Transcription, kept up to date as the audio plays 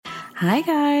Hi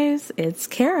guys, it's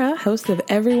Kara, host of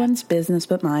Everyone's Business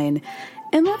But Mine.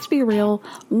 And let's be real,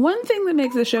 one thing that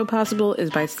makes the show possible is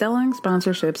by selling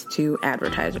sponsorships to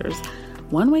advertisers.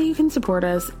 One way you can support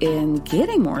us in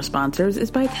getting more sponsors is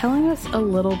by telling us a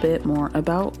little bit more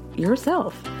about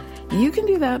yourself. You can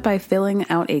do that by filling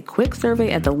out a quick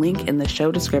survey at the link in the show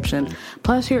description.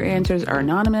 Plus, your answers are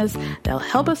anonymous. They'll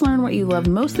help us learn what you love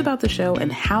most about the show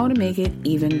and how to make it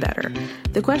even better.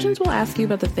 The questions will ask you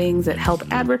about the things that help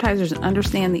advertisers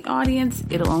understand the audience.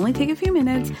 It'll only take a few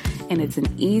minutes, and it's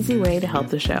an easy way to help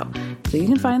the show. So you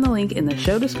can find the link in the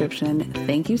show description.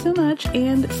 Thank you so much,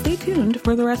 and stay tuned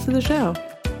for the rest of the show.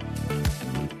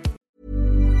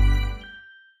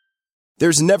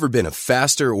 There's never been a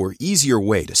faster or easier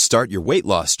way to start your weight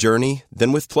loss journey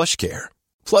than with PlushCare.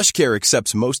 PlushCare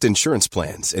accepts most insurance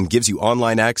plans and gives you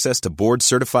online access to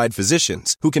board-certified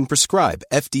physicians who can prescribe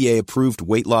FDA-approved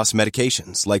weight loss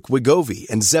medications like Wegovy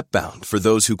and Zepbound for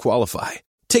those who qualify.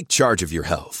 Take charge of your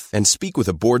health and speak with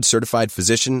a board-certified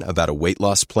physician about a weight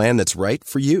loss plan that's right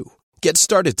for you. Get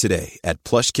started today at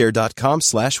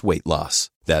plushcare.com/weight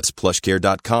loss. That's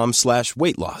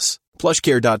plushcare.com/weight loss.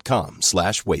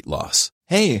 plushcare.com/weight loss.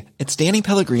 Hey, it's Danny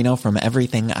Pellegrino from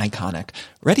Everything Iconic.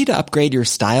 Ready to upgrade your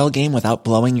style game without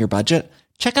blowing your budget?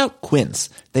 Check out Quince.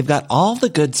 They've got all the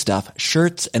good stuff,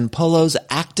 shirts and polos,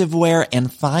 activewear,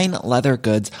 and fine leather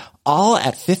goods, all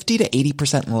at 50 to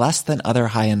 80% less than other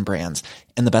high-end brands.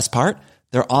 And the best part?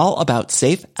 They're all about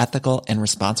safe, ethical, and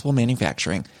responsible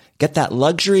manufacturing. Get that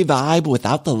luxury vibe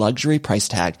without the luxury price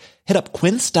tag. Hit up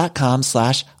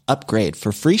quince.com/upgrade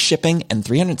for free shipping and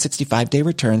 365-day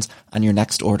returns on your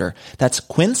next order. That's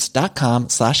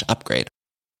quince.com/upgrade.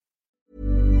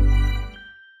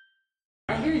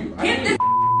 Get this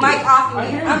mic off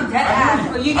of me. I'm dead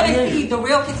ass. Or you're gonna see the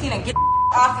real Katina. Get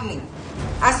off of me.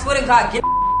 I swear to God, get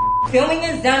filming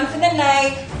is done for the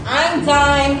night. I'm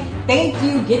done. Thank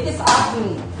you. Get this off of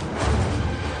me.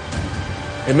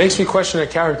 It makes me question her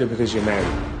character because you're married.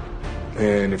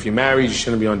 And if you're married, you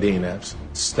shouldn't be on dating apps.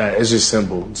 It's just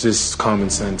simple. It's just common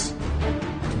sense.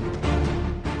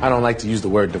 I don't like to use the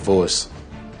word divorce.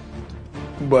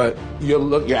 But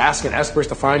you're asking experts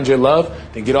to find your love,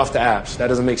 then get off the apps. That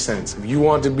doesn't make sense. If you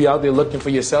want to be out there looking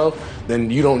for yourself, then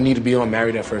you don't need to be on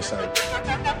Married at First Sight.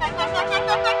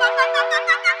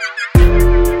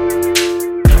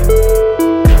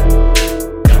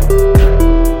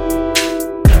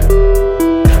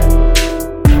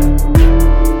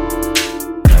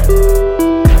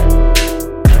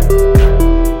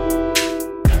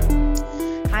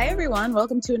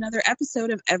 Welcome to another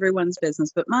episode of Everyone's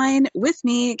Business But Mine with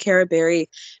me, Kara Berry,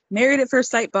 Married at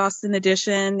First Sight Boston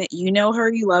edition. You know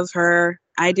her, you love her.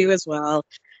 I do as well.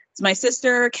 It's my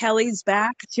sister, Kelly's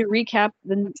back to recap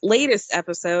the latest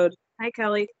episode. Hi,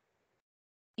 Kelly.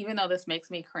 Even though this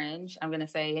makes me cringe, I'm going to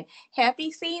say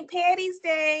Happy St. Patty's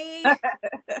Day.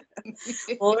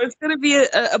 Well, it's going to be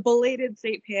a belated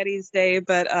St. Patty's Day,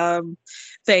 but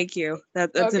thank you.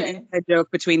 That's okay. An inside joke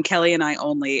between Kelly and I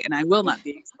only, and I will not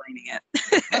be explaining it.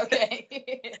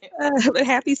 Okay. But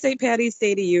happy St. Patty's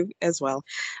Day to you as well.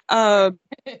 How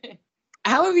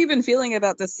have you been feeling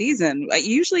about this season? I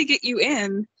usually get you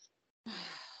in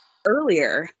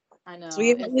earlier. I know. So we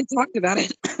haven't really talked about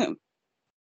it.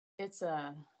 It's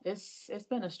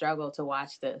been a struggle to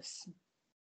watch this.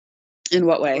 In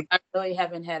what way? I really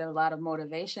haven't had a lot of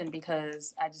motivation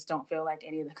because I just don't feel like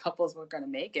any of the couples were going to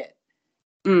make it.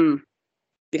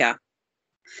 Yeah.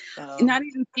 So, not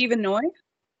even Steve and Noi?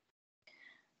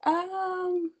 I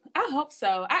hope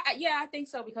so. I think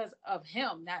so because of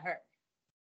him, not her.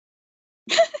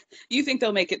 You think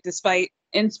they'll make it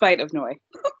in spite of Noi?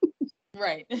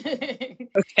 Right.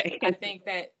 Okay. I think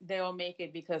that they'll make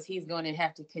it because he's going to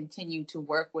have to continue to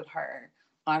work with her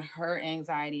on her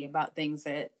anxiety about things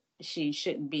that she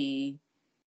shouldn't be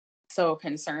so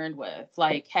concerned with,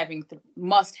 like having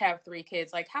must have 3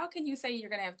 kids. Like, how can you say you're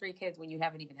going to have 3 kids when you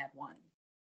haven't even had one?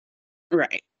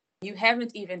 Right. You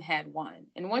haven't even had one.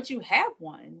 And once you have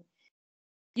one,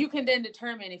 you can then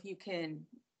determine if you can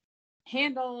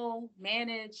handle,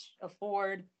 manage,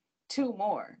 afford 2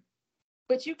 more.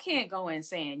 But you can't go in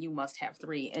saying you must have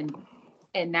 3 and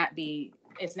not be,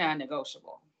 it's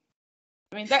non-negotiable.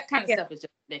 I mean, that kind of stuff is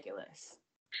just ridiculous.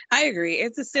 I agree.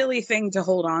 It's a silly thing to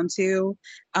hold on to.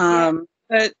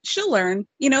 But she'll learn.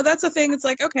 That's a thing. It's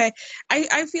like, okay,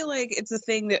 I feel like it's a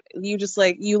thing that you just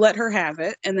you let her have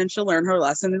it and then she'll learn her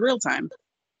lesson in real time.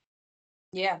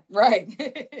 Yeah, right.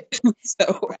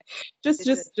 So Right.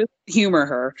 just humor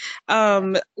her.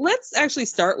 Let's actually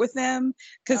start with them,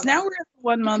 because now we're at the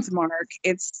 1 month mark.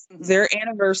 It's their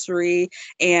anniversary,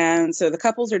 and so the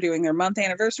couples are doing their month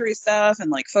anniversary stuff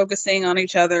and like focusing on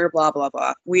each other, blah blah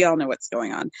blah. We all know what's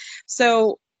going on.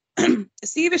 So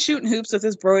Steve is shooting hoops with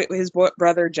his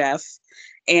brother Jeff,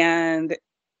 and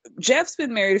Jeff's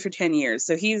been married for 10 years,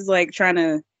 so he's like trying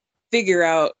to figure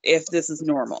out if this is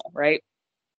normal, right?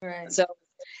 Right. So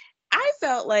I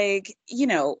felt like,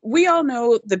 we all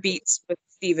know the beats with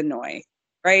Stephen Noy,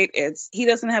 right? It's he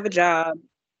doesn't have a job.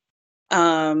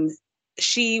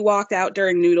 She walked out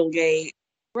during Noodlegate.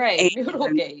 Right,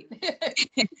 Noodlegate.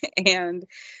 And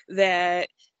that,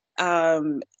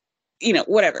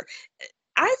 whatever.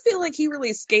 I feel like he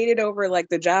really skated over like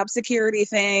the job security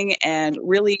thing and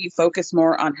really focused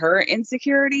more on her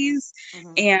insecurities.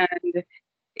 And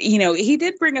he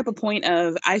did bring up a point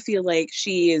of, I feel like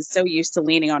she is so used to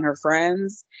leaning on her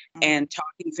friends and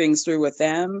talking things through with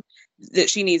them that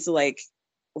she needs to like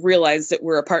realize that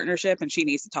we're a partnership and she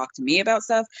needs to talk to me about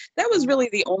stuff. That was really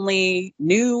the only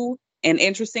new and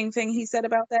interesting thing he said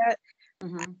about that.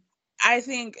 I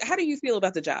think, how do you feel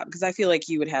about the job? Because I feel like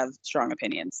you would have strong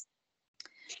opinions.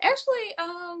 Actually,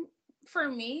 for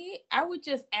me, I would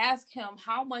just ask him,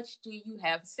 how much do you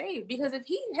have saved? Because if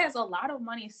he has a lot of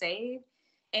money saved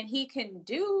and he can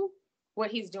do what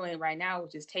he's doing right now,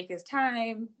 which is take his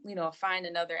time, find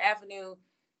another avenue,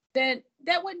 then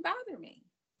that wouldn't bother me.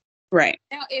 Right.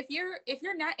 Now, if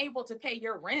you're not able to pay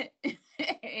your rent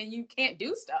and you can't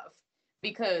do stuff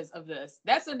because of this,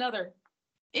 that's another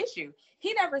issue.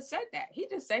 He never said that. He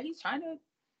just said he's trying to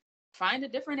find a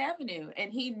different avenue,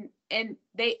 and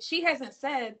she hasn't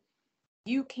said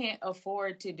you can't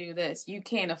afford to do this, you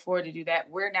can't afford to do that,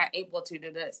 we're not able to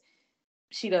do this.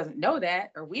 She doesn't know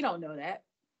that, or we don't know that.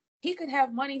 He could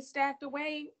have money stacked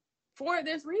away for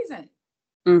this reason.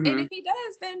 And if he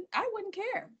does, then I wouldn't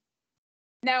care.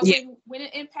 Now, when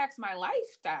it impacts my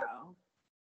lifestyle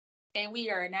and we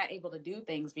are not able to do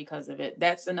things because of it,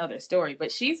 that's another story.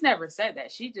 But she's never said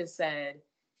that. She just said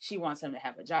she wants him to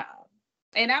have a job.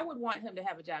 And I would want him to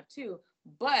have a job too.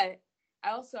 But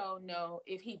I also know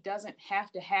if he doesn't have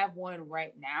to have one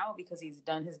right now because he's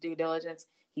done his due diligence,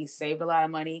 he's saved a lot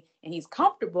of money, and he's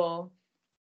comfortable,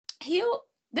 then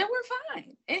we're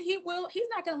fine. And he's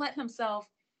not going to let himself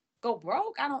go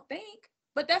broke, I don't think.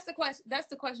 But that's the question. That's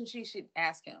the question she should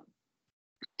ask him.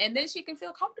 And then she can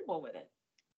feel comfortable with it.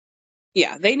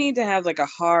 Yeah, they need to have like a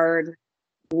hard,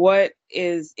 what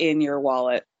is in your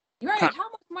wallet? Right. How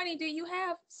much money do you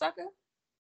have, sucker?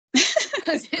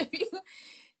 Because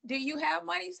do you have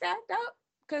money stacked up?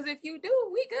 Because if you do,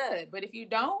 we good. But if you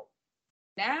don't,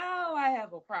 now I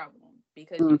have a problem.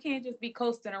 Because you can't just be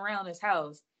coasting around this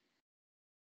house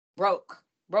broke.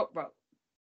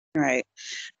 Right.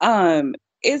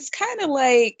 It's kind of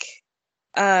like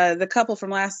the couple from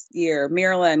last year,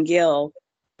 Mirla and Gil,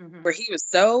 where he was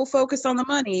so focused on the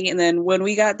money, and then when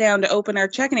we got down to open our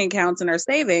checking accounts and our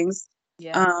savings,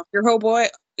 your boy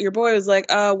was like,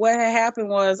 what had happened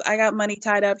was I got money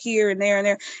tied up here and there,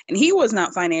 and he was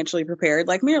not financially prepared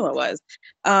like Mirla was.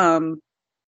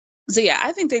 So yeah,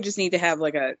 I think they just need to have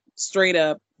like a straight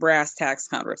up brass tacks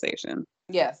conversation.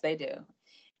 Yes, they do.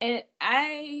 And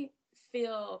I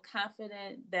feel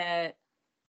confident that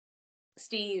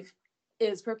Steve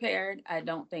is prepared. I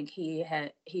don't think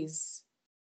he's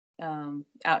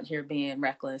out here being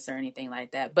reckless or anything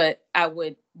like that. But I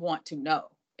would want to know,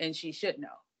 and she should know.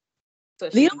 So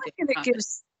the only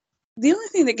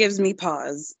thing that gives me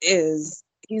pause is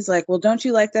he's like, well, don't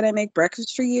you like that I make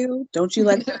breakfast for you? Don't you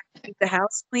like that I keep the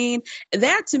house clean?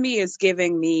 That to me is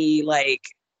giving me like,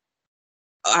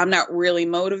 I'm not really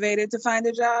motivated to find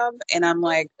a job, and I'm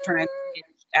like trying to get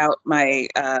out my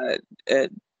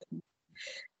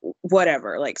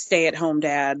whatever, like stay at home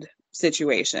dad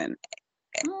situation.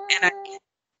 And I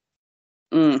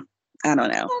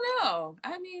don't know.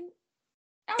 I mean,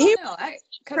 I don't know.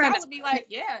 Because I would be like,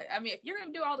 yeah, I mean, if you're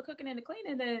going to do all the cooking and the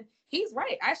cleaning, then he's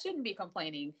right. I shouldn't be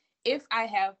complaining if I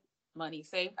have money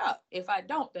saved up. If I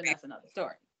don't, then that's another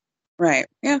story. Right.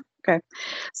 Yeah. Okay.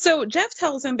 So Jeff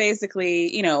tells him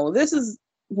basically, this is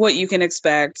what you can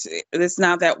expect. It's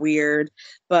not that weird,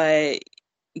 but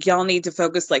y'all need to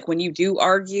focus, like when you do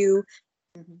argue,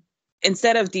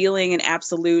 instead of dealing in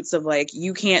absolutes of like,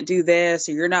 you can't do this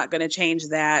or you're not going to change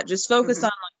that, just focus on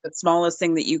like the smallest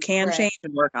thing that you can change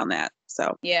and work on that.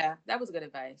 So yeah, that was good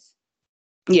advice.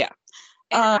 Yeah.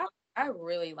 And I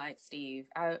really like Steve.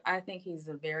 I think he's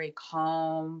a very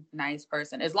calm, nice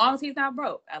person. As long as he's not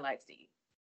broke, I like Steve.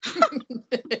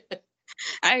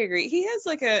 I agree. He has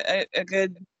like a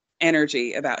good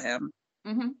energy about him.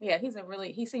 Yeah,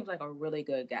 he seems like a really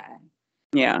good guy.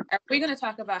 Yeah. Are we going to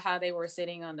talk about how they were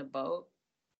sitting on the boat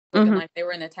looking like they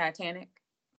were in the Titanic?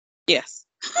 Yes.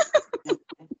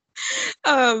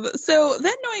 So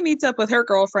then Noi meets up with her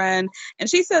girlfriend, and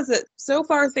she says that so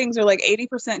far things are like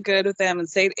 80% good with them, and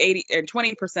say 80 or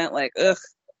 20% like ugh.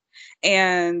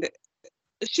 And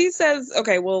she says,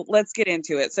 okay, well, let's get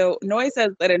into it. So Noi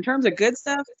says that in terms of good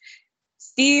stuff,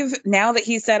 Steve, now that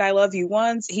he said I love you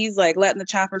once, he's like letting the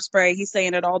chopper spray. He's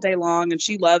saying it all day long, and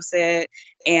she loves it,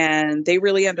 and they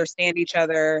really understand each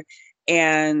other.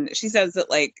 And she says that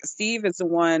like Steve is the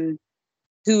one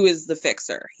who is the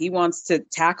fixer. He wants to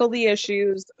tackle the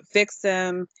issues, fix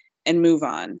them, and move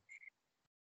on.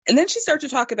 And then she starts to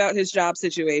talk about his job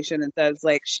situation and says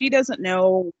like she doesn't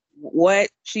know what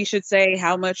she should say,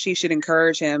 how much she should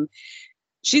encourage him.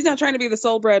 She's not trying to be the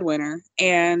sole breadwinner,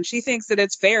 and she thinks that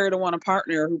it's fair to want a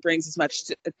partner who brings as much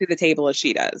to the table as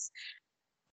she does.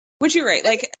 Which you're right.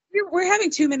 Like we're having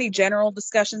too many general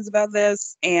discussions about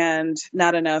this and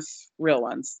not enough real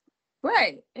ones.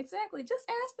 Right. Exactly. Just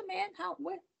ask the man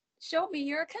show me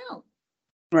your account.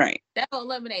 Right. That'll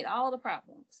eliminate all the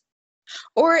problems.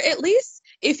 Or at least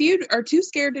if you are too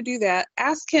scared to do that,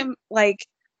 ask him like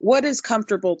what is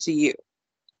comfortable to you,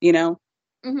 you know?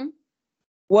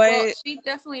 Well, she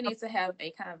definitely needs to have a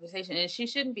conversation, and she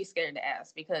shouldn't be scared to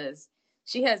ask because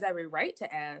she has every right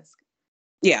to ask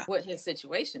what his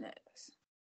situation is.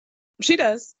 She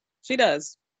does.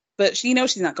 But she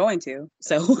knows she's not going to.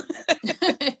 So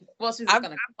well, she's not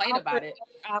going to complain about it.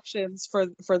 Options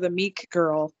for the meek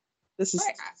girl. This is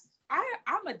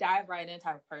I'm a dive right in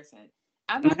type of person.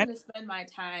 I'm not going to spend my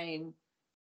time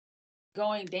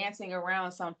dancing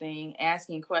around something,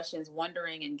 asking questions,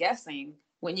 wondering and guessing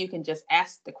when you can just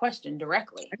ask the question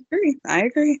directly. I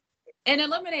agree. And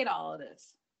eliminate all of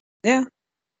this. Yeah.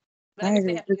 But I guess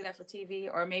they have to do that for TV,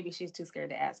 or maybe she's too scared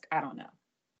to ask. I don't know.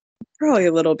 Probably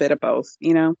a little bit of both,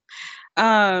 you know?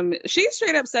 She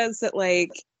straight up says that like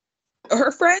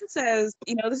her friend says,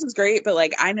 you know, this is great, but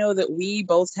like I know that we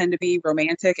both tend to be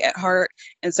romantic at heart,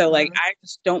 and so like I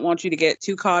just don't want you to get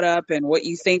too caught up in what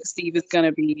you think Steve is going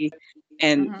to be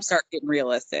and start getting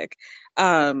realistic.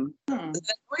 Tori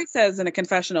says in a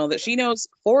confessional that she knows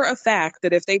for a fact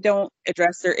that if they don't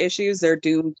address their issues, they're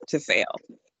doomed to fail.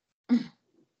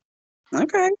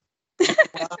 Okay.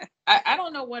 Well, I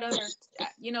don't know what other,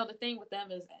 you know, the thing with them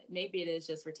is maybe it is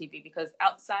just for TV, because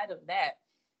outside of that,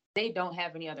 they don't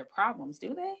have any other problems,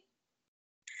 do they?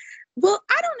 Well,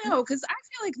 I don't know, because I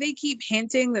feel like they keep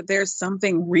hinting that there's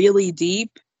something really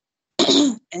deep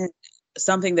and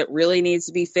something that really needs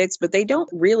to be fixed, but they don't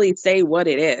really say what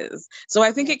it is. So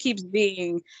I think it keeps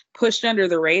being pushed under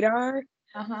the radar.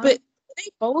 But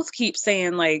they both keep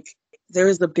saying like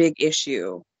there's a big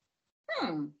issue.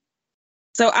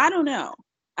 So I don't know.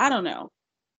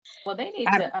 Well, they need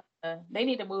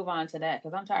to move on to that,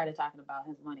 because I'm tired of talking about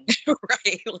his money.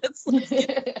 Right. Let's move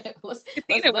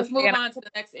on to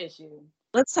the next issue.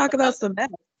 Let's talk about some men.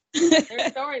 Their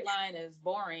storyline is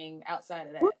boring outside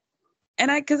of that.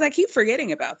 And because I keep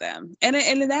forgetting about them. And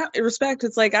in that respect,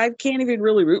 it's like I can't even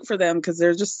really root for them because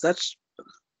they're just such,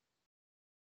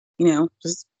 you know,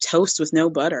 just toast with no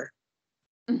butter.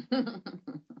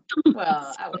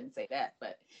 Well, I wouldn't say that,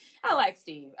 but I like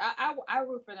Steve. I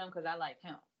root for them because I like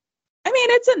him. I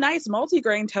mean, it's a nice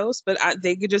multigrain toast, but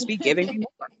they could just be giving me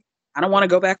more. I don't want to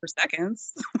go back for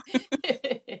seconds.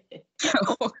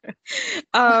 So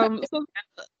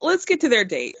let's get to their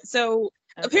date. So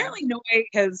apparently Noi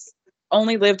has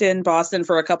only lived in Boston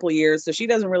for a couple of years, so she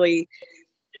doesn't really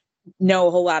know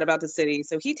a whole lot about the city.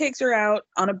 So he takes her out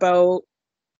on a boat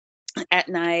at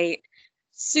night,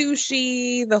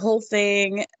 sushi, the whole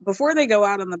thing. Before they go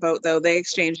out on the boat, though, they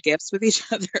exchange gifts with each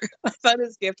other. I thought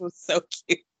his gift was so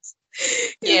cute.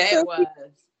 Yeah, it was.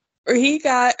 He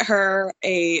got her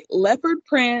a leopard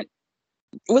print.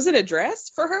 Was it a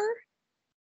dress for her?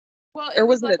 Well, or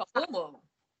was it a full?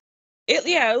 It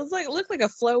was like, it looked like a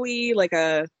flowy, like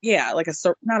a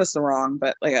not a sarong,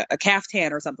 but like a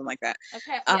caftan or something like that.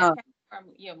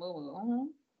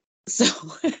 So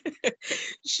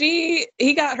he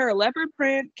got her a leopard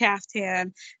print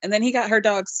caftan, and then he got her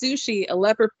dog Sushi a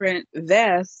leopard print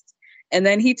vest, and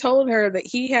then he told her that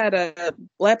he had a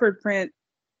leopard print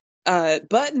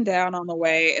button down on the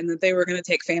way, and that they were going to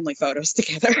take family photos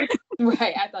together.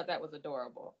 Right, I thought that was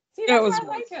adorable. See, that's why I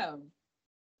like him.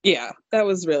 Yeah, that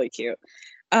was really cute.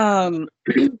 So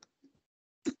then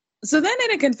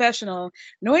in a confessional,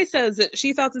 Noi says that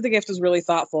she thought that the gift was really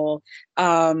thoughtful.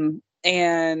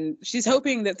 And she's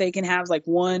hoping that they can have like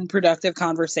one productive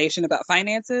conversation about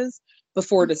finances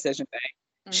before decision day.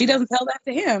 She doesn't tell that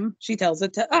to him. She tells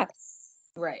it to us.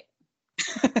 Right.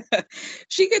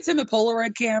 She gets him a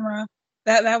Polaroid camera.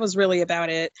 That was really about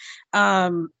it.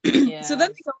 So then they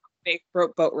go on a big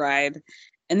boat ride,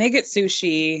 and they get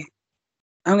sushi.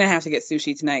 I'm gonna have to get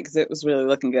sushi tonight because it was really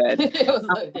looking good.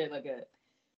 It did look good.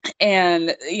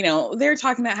 And, they're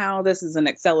talking about how this is an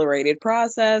accelerated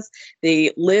process.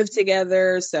 They live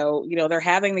together. So, they're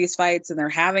having these fights and they're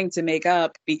having to make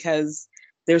up because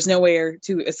there's nowhere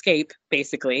to escape,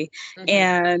 basically. Mm-hmm.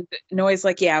 And Noi's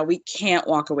like, yeah, we can't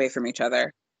walk away from each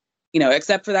other,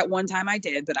 except for that one time I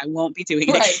did, but I won't be doing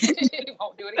it.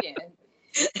 Won't do it again.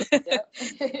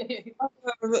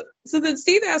 So then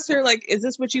Steve asked her, like, is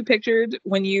this what you pictured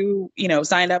when you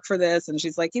signed up for this? And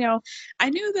she's like, I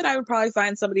knew that I would probably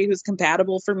find somebody who's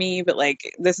compatible for me, but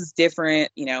like, this is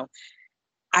different.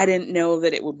 I didn't know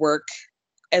that it would work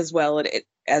as well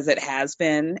as it has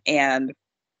been. And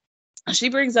she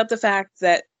brings up the fact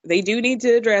that they do need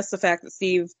to address the fact that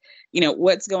Steve,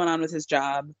 what's going on with his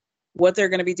job, what they're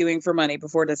going to be doing for money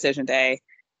before decision day.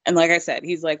 And like I said,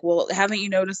 he's like, well, haven't you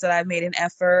noticed that I've made an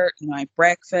effort? I have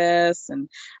breakfast and,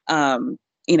 I've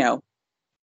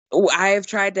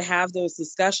tried to have those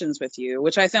discussions with you,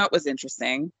 which I thought was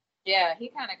interesting. Yeah, he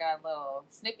kind of got a little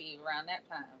snippy around that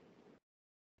time.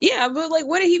 Yeah, but like,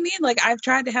 what did he mean? Like, I've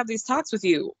tried to have these talks with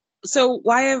you. So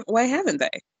why haven't they?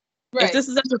 Right. If this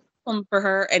is a problem for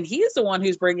her and he is the one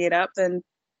who's bringing it up, then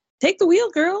take the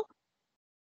wheel, girl.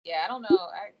 Yeah, I don't know.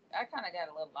 I kind of got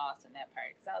a little lost in that part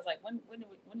because I was like, when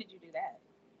did you do that?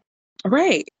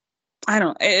 Right.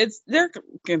 They're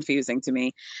confusing to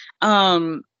me.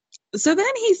 So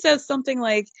then he says something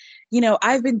like,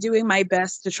 I've been doing my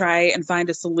best to try and find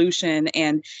a solution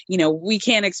and, we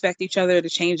can't expect each other to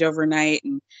change overnight.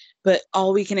 But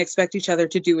all we can expect each other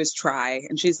to do is try.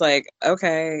 And she's like,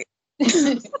 okay.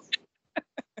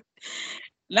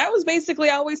 That was basically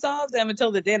all we saw of them until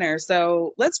the dinner.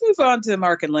 So let's move on to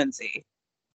Mark and Lindsay.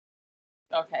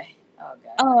 Okay. Oh,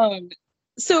 God.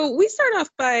 So we start off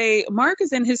by Mark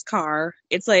is in his car.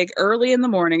 It's like early in the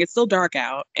morning. It's still dark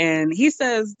out. And he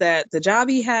says that the job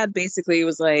he had basically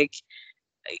was like,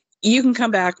 you can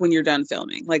come back when you're done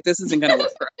filming. Like, this isn't going to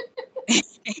work for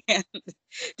us. And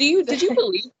did you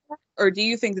believe that? Or do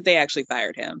you think that they actually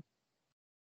fired him?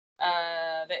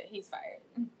 That he's fired.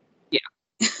 Yeah.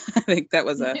 I think that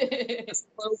was a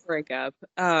slow breakup.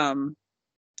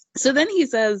 So then he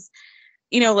says,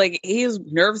 like he's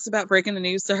nervous about breaking the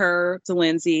news to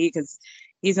Lindsay, because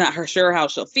he's not sure how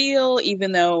she'll feel,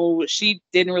 even though she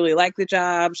didn't really like the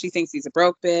job. She thinks he's a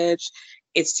broke bitch.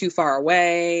 It's too far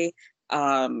away.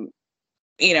 She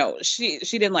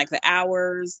didn't like the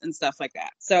hours and stuff like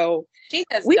that. So she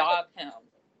has dogged him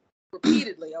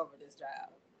repeatedly over this job.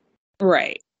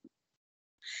 Right.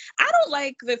 I don't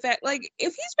like the fact, like,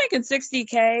 if he's making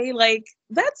 $60K, like,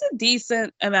 that's a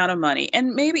decent amount of money.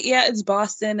 And maybe, yeah, it's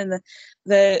Boston and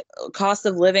the cost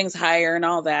of living's higher and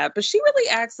all that. But she really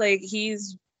acts like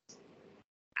he's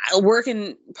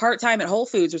working part-time at Whole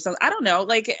Foods or something. I don't know.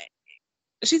 Like,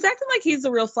 she's acting like he's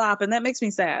the real flop, and that makes me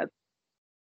sad.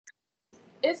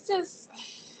 It's just,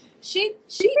 she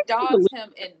dogs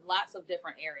him in lots of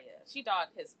different areas. She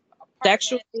dogged his apartment.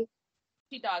 Sexually.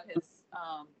 She dogged his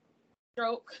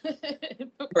stroke.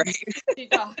 Right. She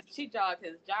dogged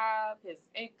his job, his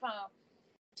income.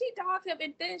 She dogged him,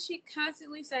 and then she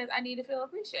constantly says, I need to feel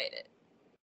appreciated.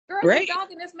 Girl, right. You're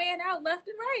dogging this man out left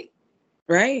and right.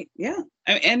 Right, yeah.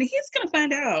 And he's going to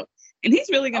find out. And he's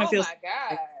really going to feel... Oh, my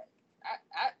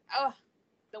God.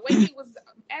 The way he was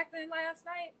acting last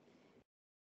night,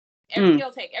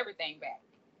 he'll take everything back.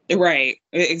 Right,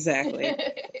 exactly.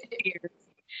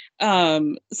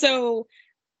 So...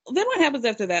 Then what happens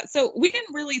after that? So we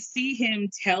didn't really see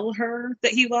him tell her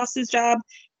that he lost his job.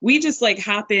 We just like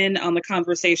hop in on the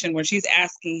conversation when she's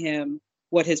asking him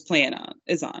what his plan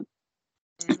is on.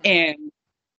 Mm-hmm. And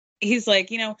he's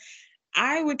like,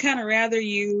 I would kind of rather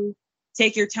you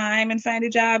take your time and find a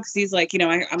job. Cause he's like,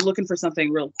 I'm looking for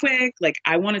something real quick. Like,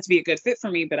 I want it to be a good fit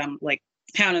for me, but I'm like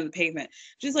pounding the pavement.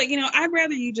 She's like, I'd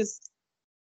rather you just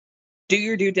do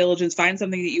your due diligence, find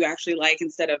something that you actually like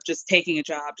instead of just taking a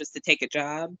job just to take a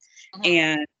job. Uh-huh.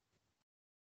 And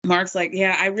Mark's like,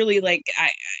 yeah, I really like,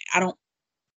 I don't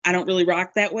really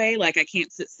rock that way. Like, I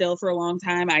can't sit still for a long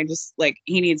time. I just like,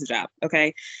 he needs a job.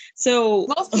 Okay. So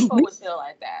most people would feel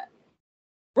like that.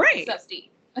 Right. Except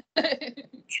Steve.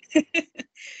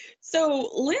 So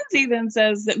Lindsay then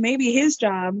says that maybe his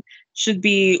job should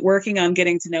be working on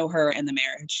getting to know her in the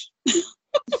marriage.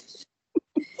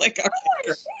 Like,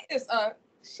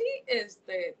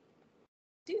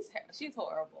 she's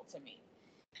horrible to me.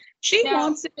 She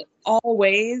wants it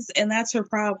always, and that's her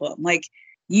problem. Like,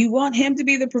 you want him to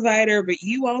be the provider, but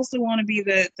you also want to be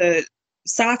the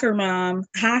soccer mom,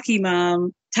 hockey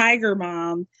mom, tiger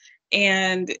mom,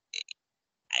 and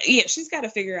yeah, she's got to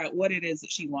figure out what it is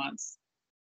that she wants.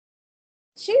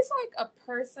 She's like a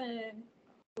person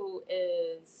who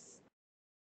is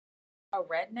a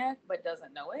redneck but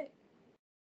doesn't know it.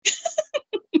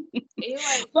 You're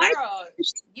like, girl,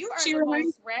 you are the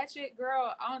most ratchet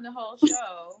girl on the whole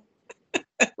show.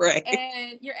 Right.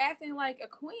 And you're acting like a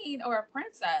queen or a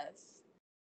princess.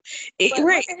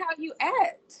 Right. Look at how you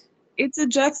act. It's a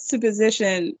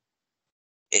juxtaposition.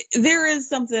 There is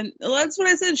something. That's what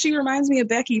I said. She reminds me of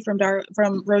Becky from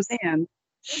Roseanne.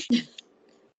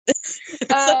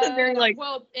 Something very like,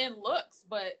 well, in looks,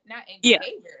 but not in yeah.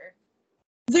 behavior.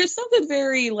 There's something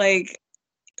very like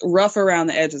rough around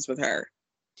the edges with her.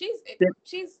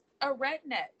 She's a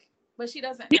redneck, but she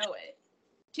doesn't know it.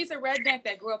 She's a redneck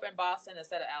that grew up in Boston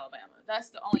instead of Alabama. That's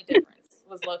the only difference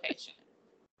was location.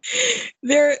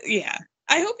 Yeah.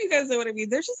 I hope you guys know what I mean.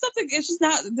 There's just something. It's just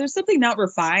not. There's something not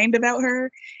refined about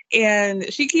her,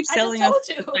 and she keeps telling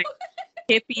us like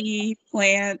hippie,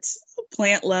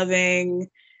 plant loving,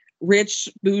 rich,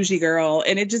 bougie girl,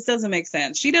 and it just doesn't make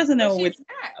sense. She doesn't know which.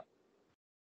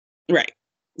 Right.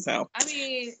 So. I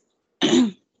mean.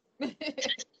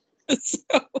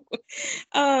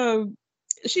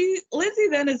 Lindsay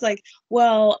then is like,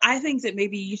 well, I think that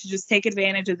maybe you should just take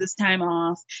advantage of this time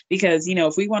off because, you know,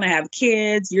 if we want to have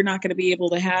kids, you're not going to be able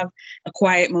to have a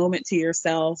quiet moment to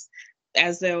yourself,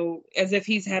 as if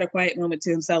he's had a quiet moment to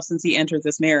himself since he entered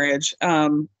this marriage.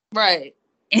 Right.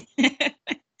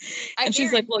 And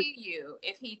she's like, look,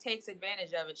 if he takes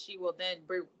advantage of it, she will then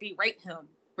berate him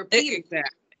repeatedly.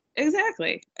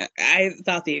 Exactly. I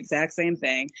thought the exact same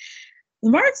thing.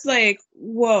 Mark's like,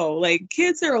 whoa, like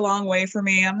kids are a long way for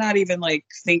me. I'm not even like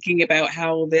thinking about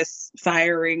how this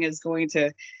firing is going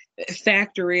to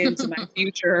factor into my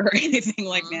future or anything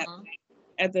like that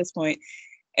at this point.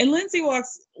 And Lindsay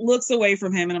looks away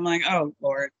from him and I'm like, oh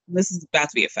Lord, this is about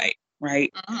to be a fight,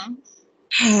 right?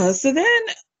 So then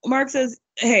Mark says,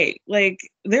 hey, like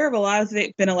there have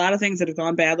been a lot of things that have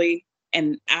gone badly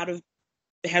and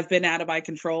have been out of my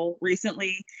control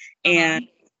recently. And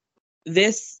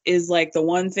this is like the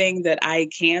one thing that I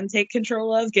can take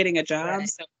control of, getting a job. Right.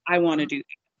 So I want to do that.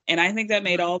 And I think that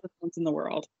made all the sense in the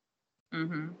world.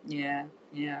 Yeah.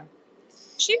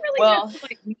 She really has to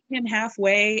like meet him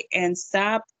halfway and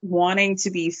stop wanting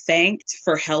to be thanked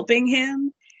for helping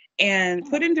him and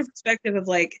put into perspective of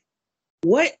like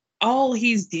what all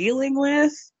he's dealing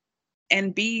with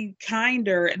and be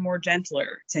kinder and more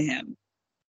gentler to him.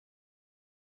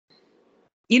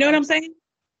 You know what I'm saying?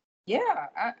 Yeah.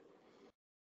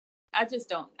 I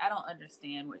don't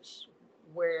understand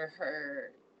where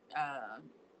her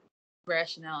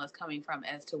rationale is coming from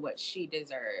as to what she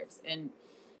deserves and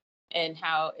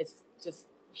how it's just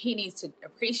he needs to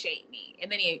appreciate me.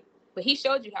 And then he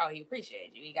showed you how he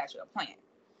appreciated you. He got you a plant.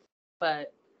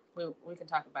 But we can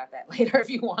talk about that later if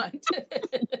you want.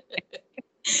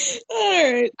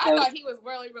 All right. I thought he was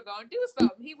really going to do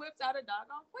something. He whips out a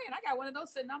doggone plant. I got one of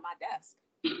those sitting on my desk.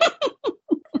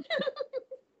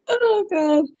 Oh,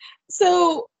 God.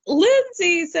 So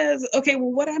Lindsay says, okay,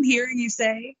 well, what I'm hearing you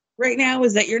say right now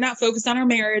is that you're not focused on our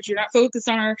marriage. You're not focused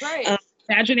on our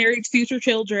imaginary future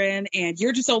children, and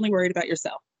you're just only worried about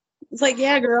yourself. It's like,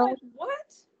 yeah, girl. Like, what?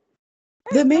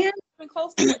 The man been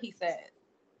close to what he said.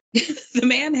 The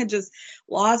man had just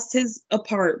lost his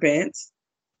apartment,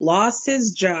 lost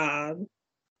his job.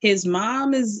 His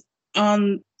mom is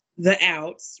on the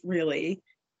outs, really.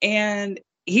 And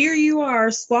here you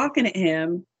are squawking at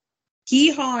him,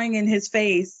 hee-hawing in his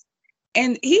face,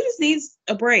 and he just needs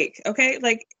a break, okay?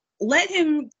 Like, let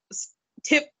him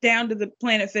tip down to the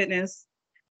Planet Fitness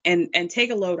and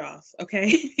take a load off,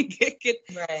 okay? get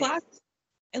clocked,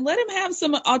 and let him have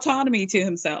some autonomy to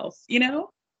himself, you know?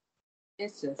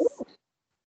 It's just,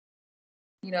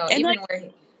 you know, and even like, where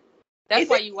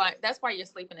that's why you're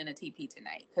sleeping in a TP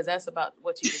tonight, because that's about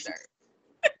what you deserve.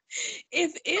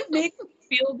 If it makes you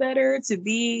feel better to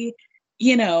be,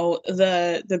 you know,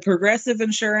 the progressive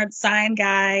insurance sign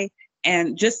guy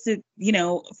and just to, you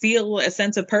know, feel a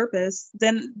sense of purpose,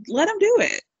 then let him do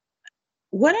it.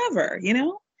 Whatever, you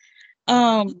know?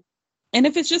 And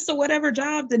if it's just a whatever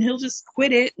job, then he'll just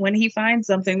quit it when he finds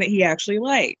something that he actually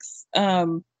likes.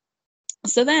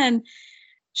 So then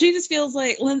she just feels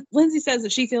like, Lindsay says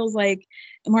that she feels like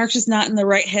Mark's just not in the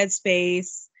right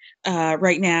headspace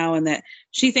right now, and that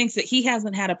she thinks that he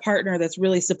hasn't had a partner that's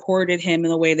really supported him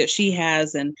in the way that she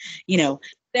has. And, you know,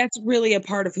 that's really a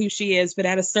part of who she is. But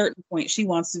at a certain point, she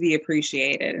wants to be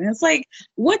appreciated. And it's like,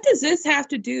 what does this have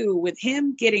to do with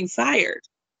him getting fired?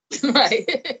 Right.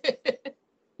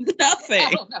 Nothing.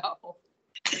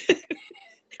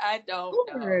 I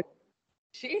don't know.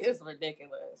 She is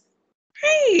ridiculous.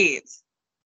 Right.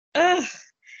 Ugh.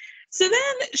 So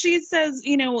then she says,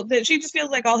 that she just feels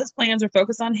like all his plans are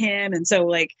focused on him. And so,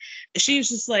 like, she's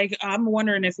just like, I'm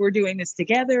wondering if we're doing this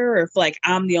together or if, like,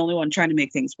 I'm the only one trying to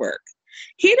make things work.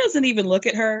 He doesn't even look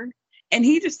at her. And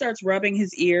he just starts rubbing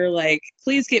his ear like,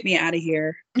 please get me out of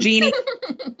here. Jeannie,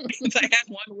 if I had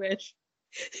one wish,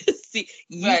 see,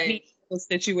 use me in this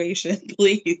situation,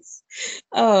 please.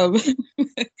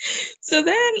 So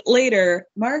then later,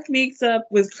 Mark meets up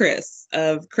with Chris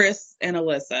of Chris and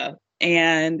Alyssa.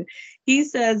 And he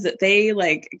says that they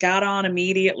like got on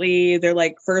immediately. They're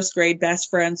like first grade best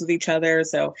friends with each other.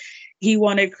 So he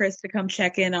wanted Chris to come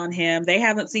check in on him. They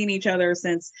haven't seen each other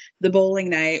since the bowling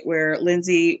night where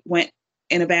Lindsay went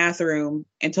in a bathroom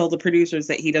and told the producers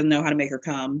that he doesn't know how to make her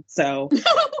come. So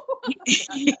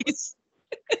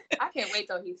I can't wait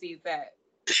till he sees that.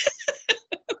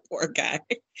 Poor guy.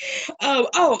 I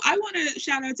want to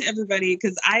shout out to everybody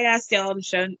because I asked y'all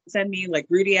to send me like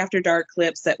Rudy After Dark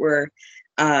clips that were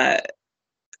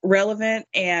relevant,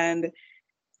 and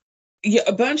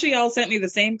a bunch of y'all sent me the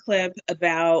same clip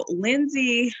about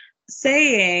Lindsay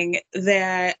saying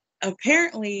that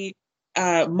apparently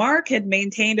Mark had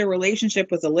maintained a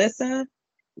relationship with Alyssa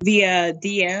via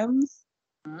DMs,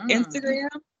 Instagram,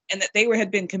 and that they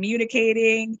had been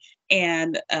communicating.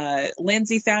 And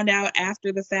Lindsay found out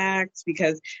after the fact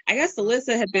because I guess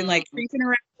Alyssa had been like creeping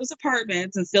around those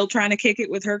apartments and still trying to kick it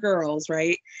with her girls,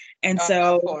 right? And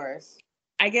so, of course,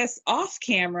 I guess off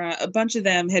camera, a bunch of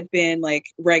them had been like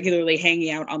regularly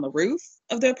hanging out on the roof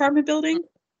of the apartment building.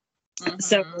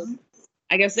 So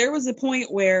I guess there was a point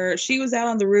where she was out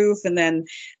on the roof, and then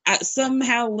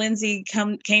somehow Lindsay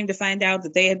came to find out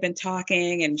that they had been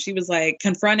talking, and she was like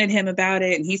confronted him about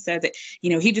it. And he said that,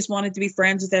 he just wanted to be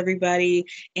friends with everybody.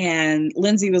 And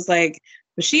Lindsay was like,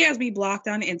 but she has me blocked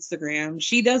on Instagram.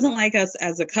 She doesn't like us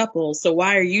as a couple. So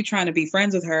why are you trying to be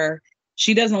friends with her?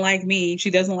 She doesn't like me. She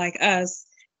doesn't like us.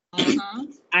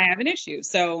 I have an issue.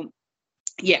 So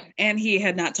yeah, and he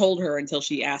had not told her until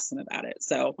she asked him about it.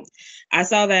 So I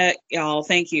saw that, y'all.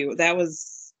 Thank you. That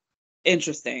was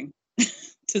interesting,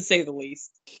 to say the least.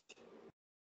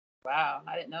 Wow,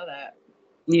 I didn't know that.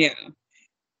 Yeah.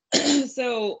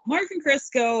 So Mark and Chris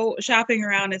go shopping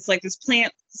around. It's like this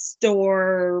plant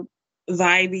store,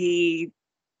 vibey,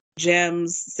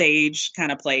 gems, sage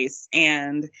kind of place.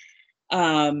 And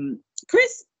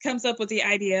Chris comes up with the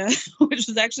idea, which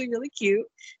is actually really cute,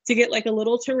 to get like a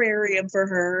little terrarium for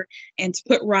her and to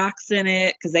put rocks in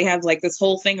it, because they have like this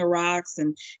whole thing of rocks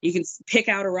and you can pick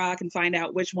out a rock and find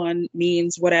out which one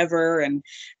means whatever. And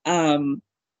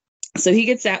so he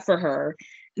gets that for her.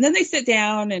 And then they sit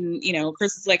down and,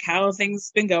 Chris is like, how have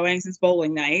things been going since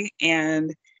bowling night?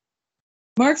 And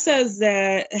Mark says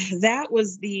that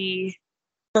was the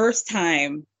first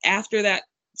time after that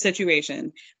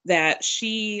situation that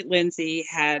Lindsay,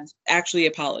 had actually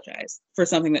apologized for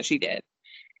something that she did.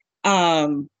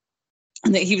 And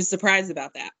that he was surprised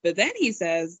about that. But then he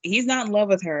says he's not in love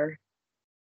with her,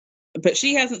 but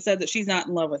she hasn't said that she's not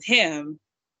in love with him.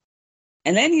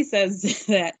 And then he says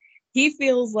that he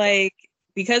feels like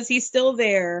because he's still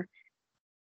there,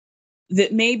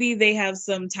 that maybe they have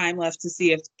some time left to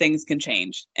see if things can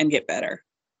change and get better.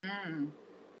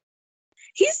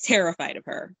 He's terrified of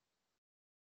her.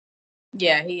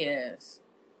 Yeah, he is.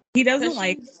 He doesn't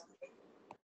like.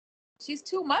 She's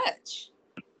too much.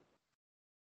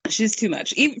 She's too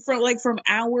much. Even from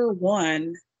hour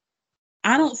one,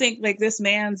 I don't think like this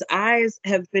man's eyes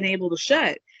have been able to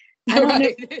shut. I don't know.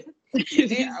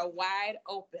 They are wide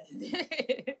open.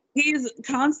 He's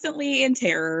constantly in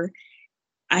terror.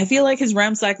 I feel like his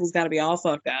REM cycle's got to be all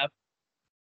fucked up.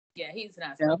 Yeah, he's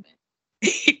not sleeping.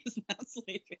 He's not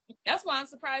sleeping. That's why I'm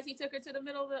surprised he took her to the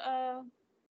middle of the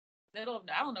middle of,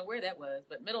 I don't know where that was,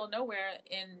 but middle of nowhere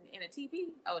in a teepee.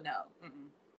 Oh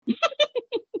no.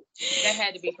 That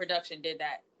had to be production did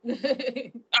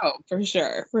that. Oh, for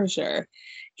sure.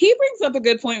 He brings up a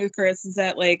good point with Chris, is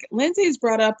that like Lindsay's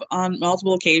brought up on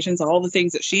multiple occasions all the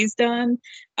things that she's done,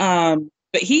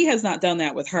 but he has not done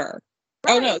that with her.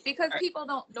 Right, oh no, because people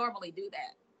don't normally do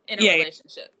that in a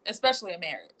relationship, especially a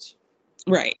marriage.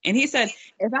 Right. And he said,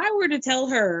 if I were to tell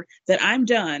her that I'm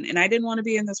done and I didn't want to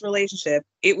be in this relationship,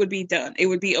 it would be done. It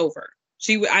would be over.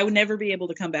 I would never be able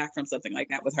to come back from something like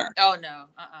that with her. Oh no.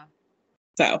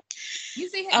 So you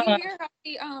see, you hear how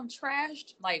he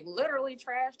trashed, like literally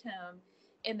trashed him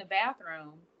in the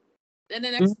bathroom. Then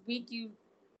the next week you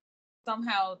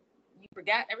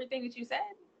forgot everything that you said.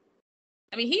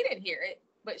 I mean, he didn't hear it,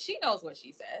 but she knows what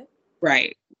she said.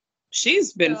 Right.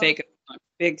 She's been faking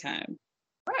big time.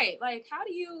 Right. Like, how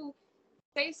do you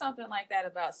say something like that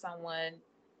about someone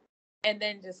and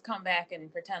then just come back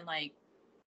and pretend like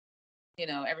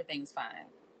everything's fine.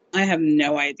 I have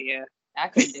no idea. I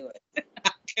couldn't do it.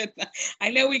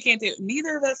 I know we can't do it.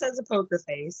 Neither of us has a poker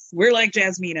face. We're like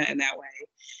Jasmina in that way.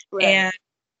 Right. And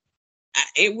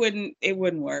it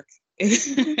wouldn't work.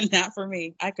 Not for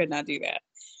me. I could not do that.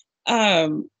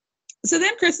 So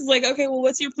then Chris is like, okay, well,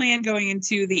 what's your plan going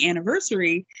into the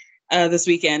anniversary this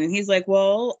weekend? And he's like,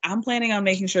 well, I'm planning on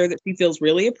making sure that she feels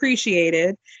really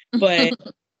appreciated, but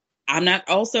I'm not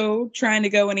also trying to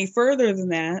go any further than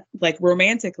that, like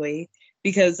romantically,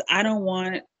 because I don't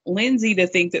want Lindsay to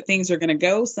think that things are going to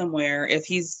go somewhere if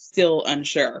he's still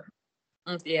unsure.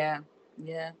 Yeah.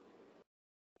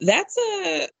 That's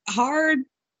a hard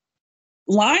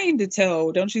line to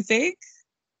toe, don't you think?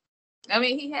 I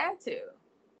mean, he had to.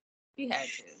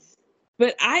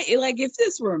 But if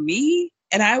this were me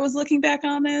and I was looking back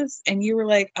on this and you were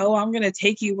like, oh, I'm going to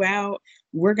take you out.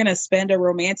 We're going to spend a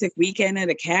romantic weekend at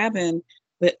a cabin,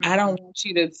 but I don't want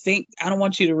you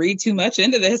to read too much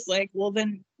into this. Like, well,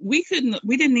 then we didn't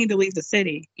need to leave the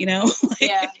city, Yeah,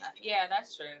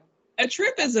 that's true. A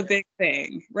trip is a big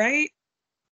thing, right?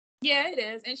 Yeah, it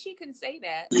is. And she can say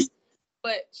that,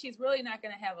 but she's really not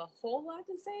going to have a whole lot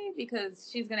to say because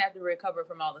she's going to have to recover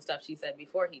from all the stuff she said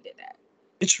before he did that.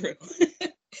 True.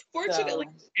 Fortunately,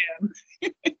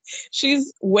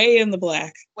 she's way in the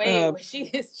black. She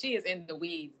is in the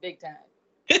weeds big time.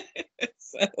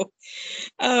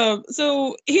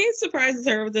 So he surprises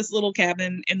her with this little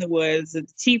cabin in the woods, the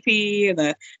teepee and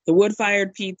the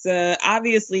wood-fired pizza.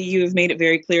 Obviously, you have made it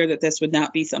very clear that this would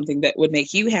not be something that would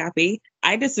make you happy.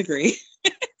 I disagree.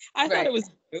 I thought it was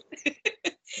cute.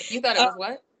 You thought it was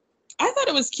what? I thought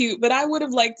it was cute, but I would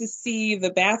have liked to see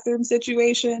the bathroom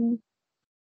situation.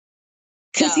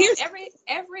 Because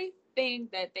everything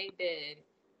that they did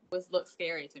looked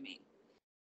scary to me.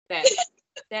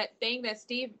 That thing that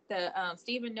Steve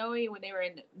and Noe, when they were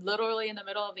literally in the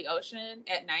middle of the ocean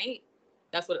at night,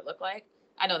 that's what it looked like.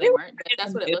 I know they weren't, but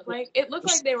that's what it looked like. It looked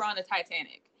like they were on the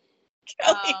Titanic.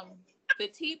 The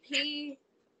TP,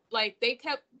 like they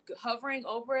kept hovering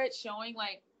over it, showing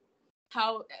like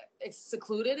how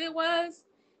secluded it was.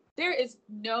 There is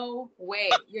no way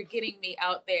you're getting me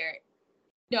out there.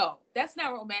 No, that's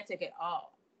not romantic at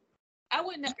all. I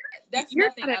wouldn't. That's you're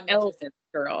nothing. Not an elephant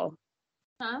girl,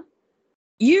 huh?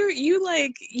 You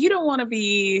don't want to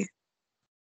be.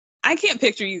 I can't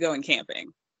picture you going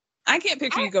camping. I can't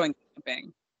picture you going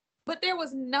camping. But there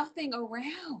was nothing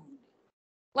around.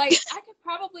 Like I could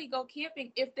probably go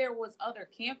camping if there was other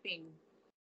camping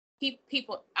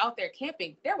people out there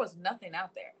camping. There was nothing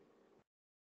out there.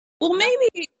 Well,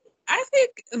 maybe I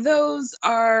think those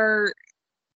are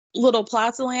little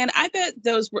plots of land. I bet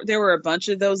there were a bunch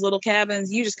of those little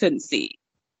cabins you just couldn't see.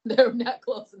 They're not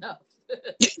close enough.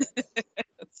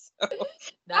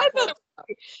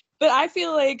 But I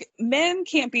feel like men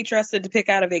can't be trusted to pick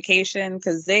out a vacation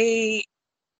because they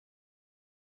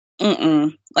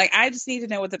like I just need to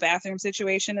know what the bathroom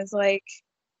situation is like.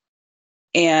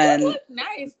 And it looked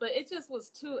nice, but it was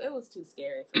too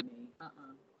scary for me.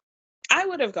 I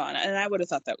would have gone and I would have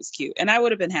thought that was cute and I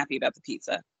would have been happy about the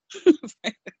pizza.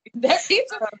 That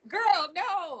pizza, girl,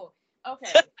 no.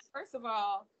 Okay, first of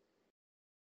all,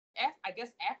 I guess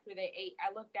after they ate,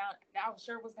 I looked down. I was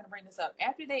sure was going to bring this up.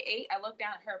 After they ate, I looked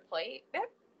down at her plate. That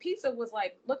pizza looked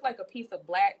like a piece of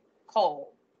black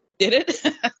coal. Did it?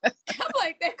 I'm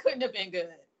like, that couldn't have been good.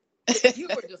 You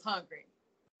were just hungry.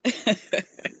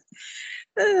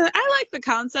 I like the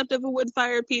concept of a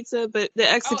wood-fired pizza, but the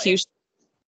execution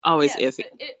always iffy.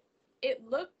 It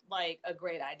looked like a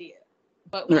great idea.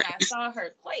 But when I saw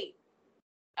her plate,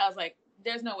 I was like,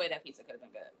 there's no way that pizza could have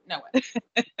been good. No way.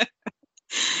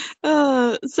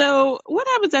 So what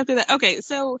happens after that? Okay,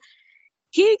 so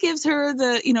he gives her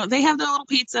they have their little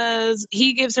pizzas.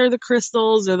 He gives her the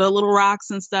crystals or the little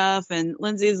rocks and stuff. And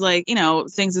Lindsay's like,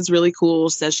 thinks it's really cool.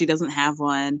 Says she doesn't have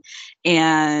one.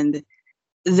 And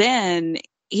then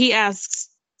he asks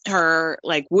her,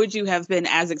 like, would you have been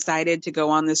as excited to go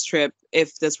on this trip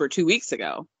if this were 2 weeks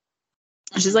ago?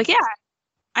 And she's like, yeah,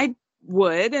 I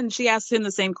would. And she asks him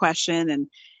the same question.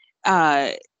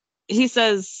 And he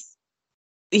says,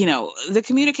 the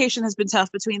communication has been tough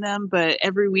between them, but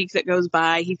every week that goes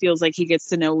by, he feels like he gets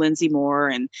to know Lindsay more.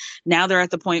 And now they're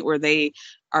at the point where they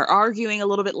are arguing a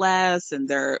little bit less and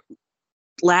they're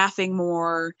laughing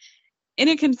more. In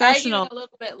a confessional. Arguing a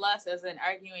little bit less as in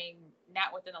arguing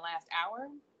not within the last hour?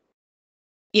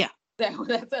 Yeah.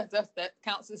 That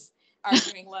counts as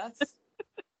arguing less?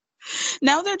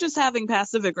 Now they're just having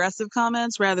passive aggressive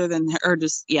comments rather than or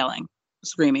just yelling,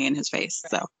 screaming in his face.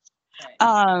 Right.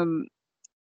 So,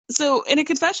 so in a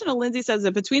confessional, Lindsay says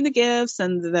that between the gifts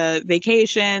and the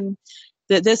vacation,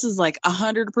 that this is like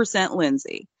 100%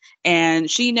 Lindsay. And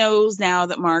she knows now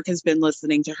that Mark has been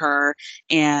listening to her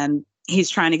and he's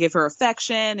trying to give her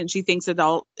affection, and she thinks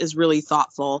Adult is really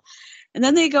thoughtful. And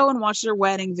then they go and watch their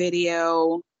wedding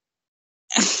video.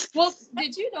 Well,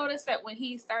 did you notice that when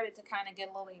he started to kind of get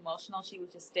a little emotional, she was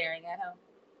just staring at him?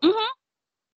 Mm-hmm.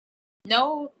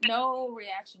 No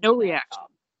reaction. No reaction.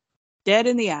 Dead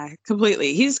in the eye,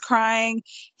 completely. He's crying.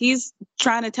 He's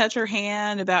trying to touch her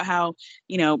hand about how,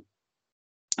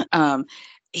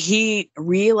 he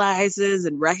realizes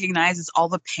and recognizes all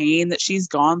the pain that she's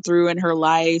gone through in her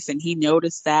life. And he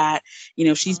noticed that,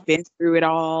 she's been through it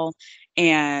all.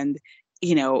 And,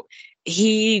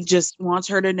 he just wants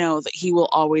her to know that he will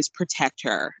always protect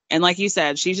her. And like you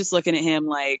said, she's just looking at him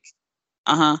like,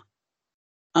 uh-huh.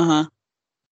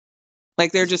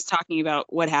 Like they're just talking about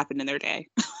what happened in their day.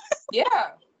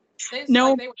 Yeah. They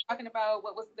were talking about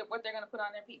what they're going to put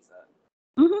on their pizza.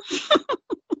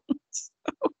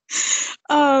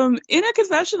 In a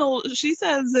confessional, she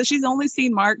says that she's only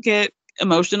seen Mark get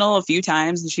emotional a few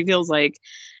times, and she feels like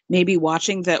maybe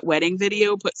watching that wedding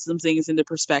video put some things into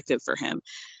perspective for him.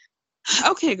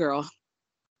 Okay, girl.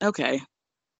 Okay.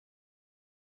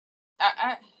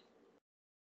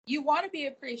 You want to be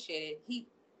appreciated. He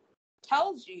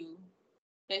tells you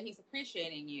that he's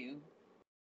appreciating you,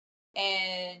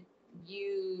 and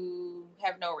you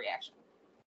have no reaction.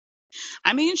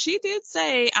 I mean, she did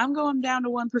say, I'm going down to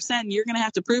 1%, and you're going to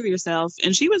have to prove yourself.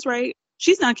 And she was right.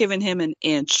 She's not giving him an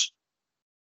inch.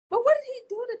 But what did he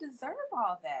do to deserve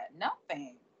all that?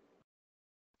 Nothing.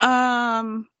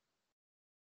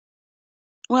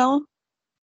 Well,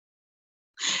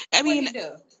 I mean, what did he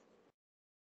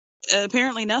do?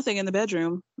 Apparently nothing in the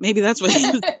bedroom. Maybe that's what he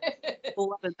was. A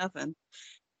lot of nothing.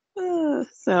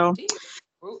 So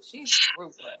she's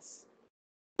ruthless.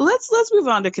 Let's move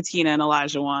on to Katina and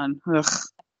Olajuwon. Ugh.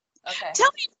 Okay. Tell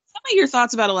me your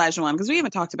thoughts about Olajuwon, because we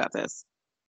haven't talked about this.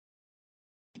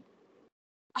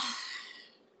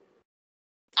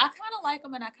 I kind of like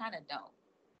him and I kind of Okay.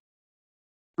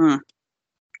 don't.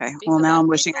 Because well, now I'm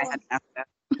wishing I had half that.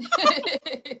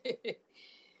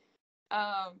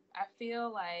 I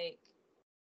feel like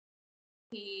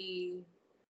he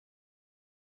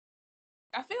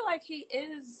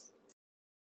is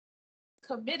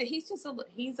committed. He's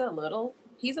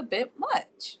a bit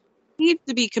much. He needs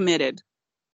to be committed.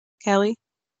 Kelly?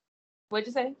 What'd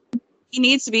you say? He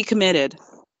needs to be committed.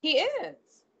 He is.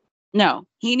 No,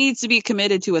 he needs to be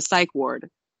committed to a psych ward.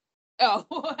 Oh.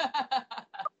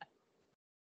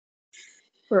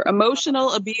 For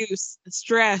emotional abuse,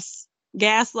 stress,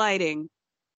 gaslighting,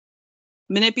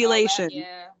 manipulation.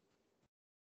 Yeah.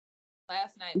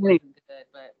 Last night wasn't good,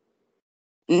 but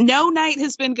no night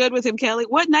has been good with him, Kelly.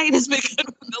 What night has been good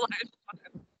with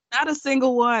Olajuwon? Not a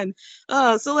single one.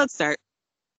 So let's start.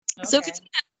 Okay. So Katina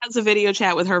has a video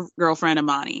chat with her girlfriend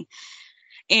Amani.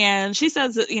 And she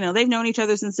says that, they've known each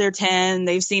other since they're 10.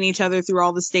 They've seen each other through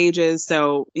all the stages.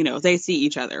 So, they see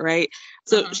each other, right?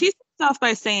 So she starts off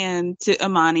by saying to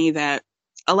Amani that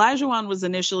Olajuwon was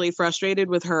initially frustrated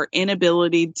with her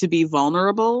inability to be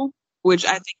vulnerable, which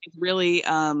I think is really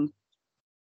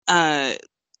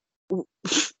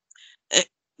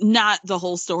not the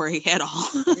whole story at all.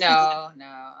 No.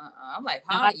 I'm like,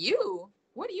 you?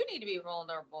 What do you need to be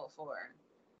vulnerable for?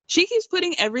 She keeps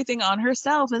putting everything on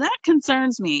herself, and that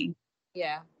concerns me.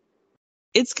 Yeah.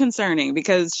 It's concerning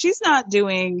because she's not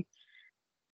doing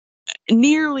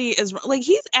nearly as like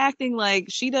he's acting like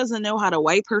she doesn't know how to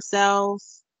wipe herself,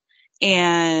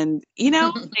 and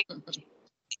like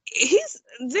he's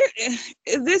there.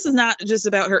 This is not just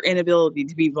about her inability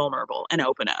to be vulnerable and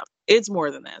open up. It's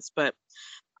more than this. But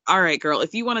all right, girl,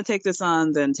 if you want to take this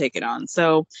on, then take it on.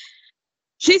 So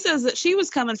she says that she was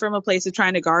coming from a place of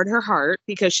trying to guard her heart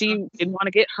because she didn't want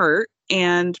to get hurt.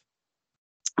 And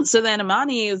so then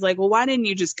Amani is like, well, why didn't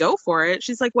you just go for it?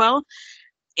 She's like, well,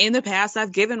 in the past,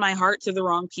 I've given my heart to the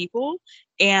wrong people.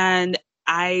 And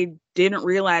I didn't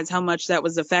realize how much that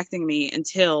was affecting me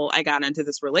until I got into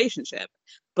this relationship.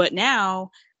 But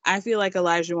now I feel like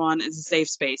Olajuwon is a safe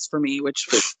space for me, which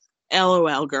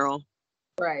LOL, girl.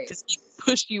 Right. Just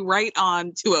push you right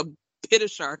on to a pit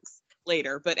of sharks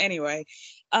later. But anyway,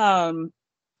 then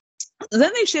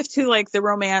they shift to like the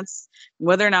romance,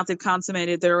 whether or not they've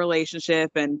consummated their relationship.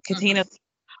 And Katina,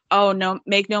 oh no,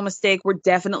 make no mistake, we're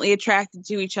definitely attracted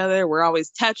to each other. We're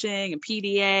always touching and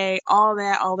PDA, all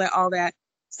that.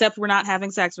 Except we're not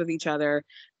having sex with each other.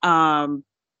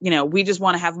 We just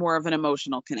want to have more of an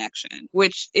emotional connection,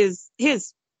 which is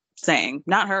his saying,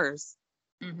 not hers.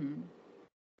 Mm-hmm.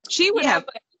 She would have.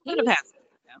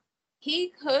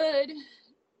 He could.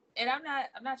 And I'm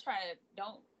not trying to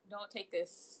don't take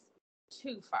this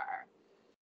too far,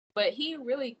 but he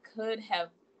really could have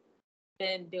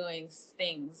been doing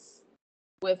things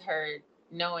with her,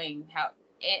 knowing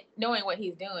what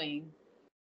he's doing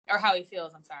or how he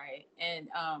feels. I'm sorry, and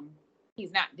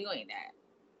he's not doing that.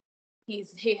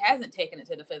 He hasn't taken it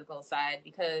to the physical side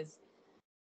because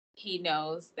he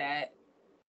knows that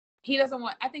he doesn't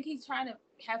want. I think he's trying to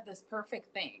have this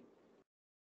perfect thing.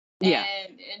 Yeah.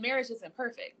 And marriage isn't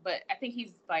perfect, but I think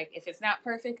he's like, if it's not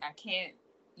perfect, I can't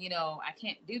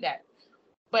do that.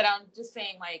 But I'm just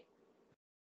saying, like,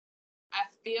 I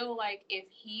feel like if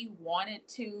he wanted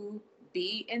to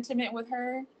be intimate with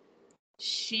her,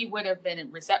 she would have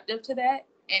been receptive to that.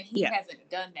 And he hasn't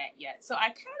done that yet. So I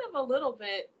kind of a little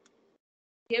bit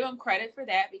give him credit for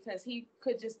that, because he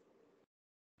could just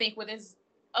think with his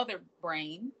other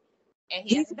brain. And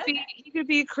he hasn't done that. He could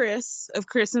be Chris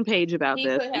and Paige about this.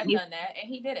 He could have done that, and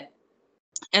he didn't.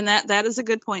 And that is a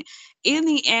good point. In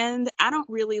the end, I don't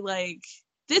really like,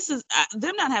 this is,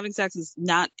 them not having sex is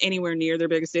not anywhere near their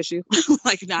biggest issue.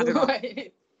 Like, not at all.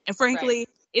 Right. And frankly,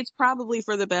 it's probably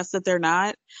for the best that they're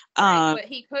not. Right. But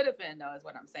he could have been, though, is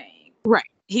what I'm saying. Right.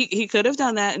 He could have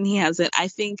done that, and he hasn't. I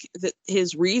think that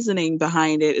his reasoning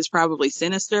behind it is probably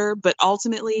sinister, but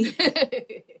ultimately,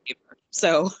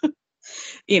 so,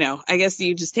 I guess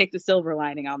you just take the silver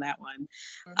lining on that one.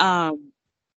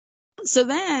 So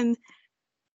then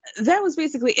that was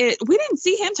basically it. We didn't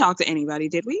see him talk to anybody,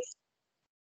 did we?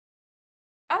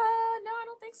 No, I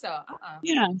don't think so.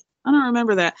 Yeah, I don't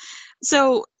remember that.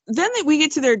 So then we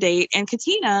get to their date, and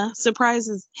Katina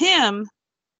surprises him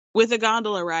with a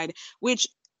gondola ride, which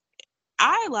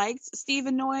I liked.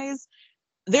 Stephen Noyes,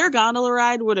 their gondola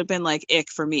ride would have been like ick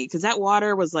for me, because that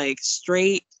water was like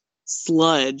straight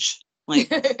sludge, like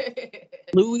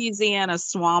Louisiana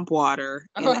swamp water.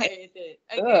 Right.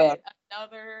 Again,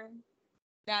 another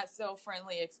not so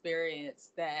friendly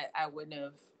experience that I would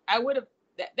have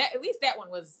that at least that one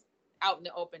was out in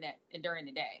the open and during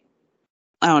the day.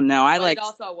 Oh no, I like it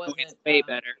also wasn't way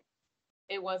better.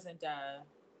 It wasn't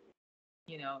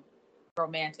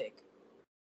romantic.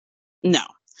 No.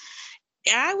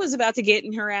 I was about to get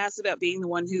in her ass about being the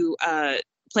one who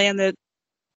planned the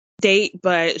date,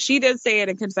 but she did say it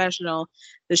in confessional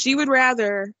that she would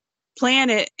rather plan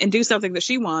it and do something that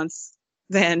she wants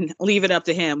than leave it up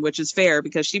to him, which is fair,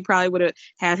 because she probably would have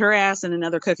had her ass in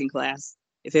another cooking class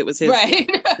if it was his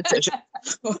decision.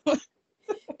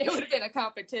 It would have been a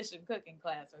competition cooking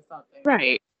class or something.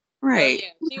 Right. So, yeah,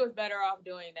 she was better off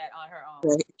doing that on her own.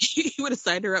 Right. He would have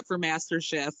signed her up for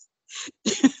MasterChef.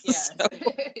 Yeah. Top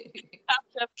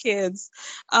Chef Kids.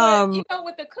 But,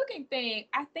 with the cooking thing,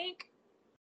 I think,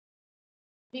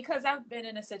 because I've been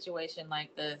in a situation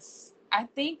like this, I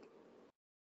think,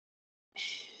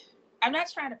 I'm not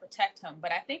trying to protect him,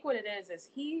 but I think what it is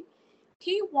he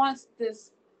wants this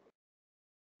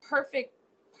perfect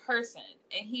person,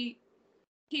 and he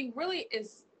really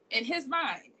is, in his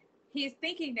mind, he's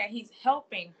thinking that he's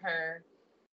helping her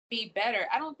be better.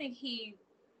 I don't think he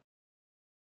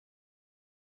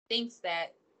thinks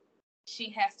that she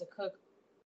has to cook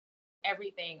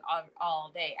everything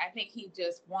all day. I think he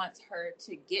just wants her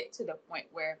to get to the point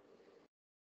where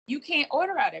you can't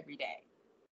order out every day.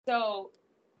 So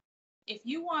if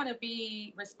you want to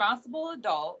be responsible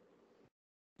adult,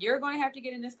 you're going to have to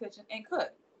get in this kitchen and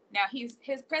cook. Now,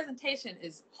 his presentation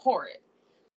is horrid,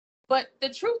 but the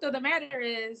truth of the matter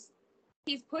is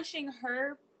he's pushing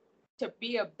her to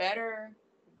be a better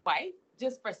wife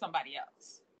just for somebody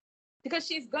else, because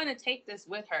she's going to take this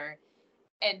with her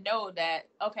and know that,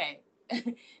 okay,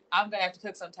 I'm going to have to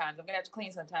cook sometimes. I'm going to have to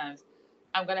clean sometimes.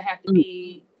 I'm going to have to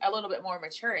be a little bit more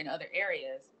mature in other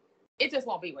areas. It just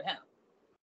won't be with him.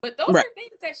 But those are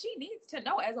things that she needs to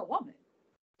know as a woman.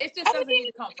 It just doesn't need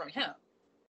to come from him.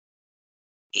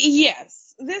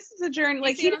 Yes. This is a journey.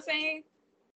 Like, you see what I'm saying?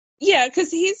 Yeah, because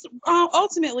he's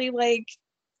ultimately, like,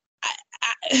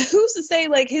 who's to say,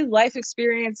 like, his life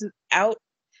experience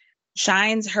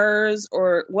outshines hers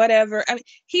or whatever. I mean,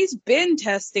 he's been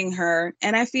testing her,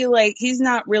 and I feel like he's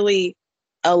not really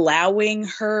allowing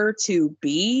her to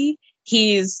be.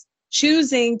 He's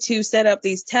choosing to set up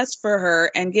these tests for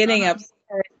her and getting upset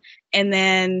and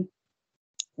then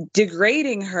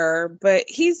degrading her, but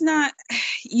he's not.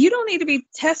 You don't need to be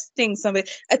testing somebody.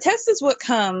 A test is what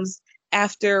comes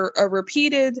after a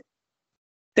repeated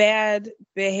bad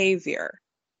behavior,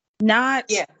 not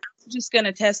just going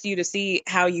to test you to see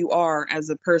how you are as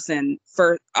a person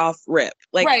for off rip.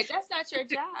 Like, right, that's not your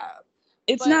job.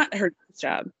 It's not her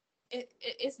job.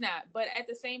 It's not. But at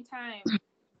the same time,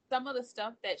 some of the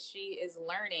stuff that she is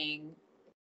learning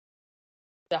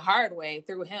the hard way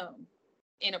through him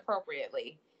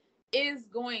inappropriately is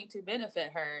going to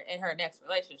benefit her in her next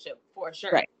relationship for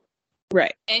sure.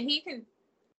 Right. And he can,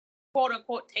 quote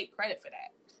unquote, take credit for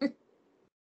that.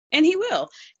 And he will.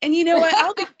 And you know what?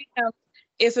 I'll be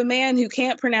if a man who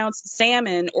can't pronounce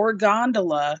salmon or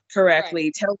gondola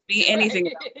correctly tells me anything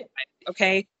about it,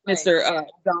 okay, Mr.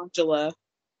 Gondola.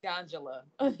 Gondola.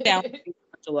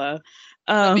 Gondola.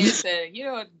 Man said, you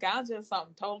know, ganja is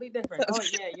something totally different. Oh,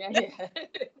 yeah.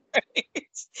 Right.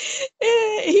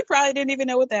 He probably didn't even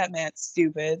know what that meant.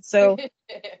 Stupid. So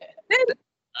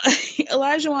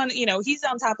Olajuwon, you know, he's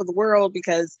on top of the world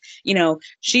because, you know,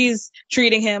 she's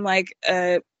treating him like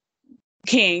a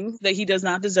king that he does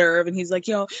not deserve. And he's like,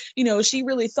 you know, she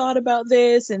really thought about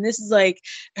this. And this is like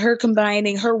her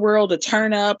combining her world to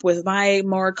turn up with my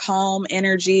more calm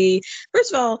energy.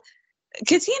 First of all,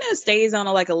 Katina stays on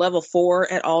a level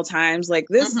 4 at all times. Like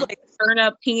this, like turn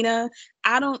up Tina.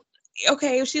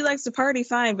 Okay, if she likes to party,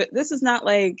 fine. But this is not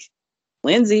like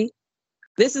Lindsay.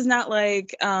 This is not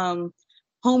like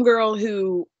homegirl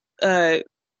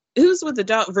who's with the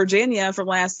dog Virginia from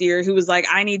last year, who was like,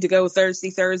 I need to go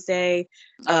Thursday,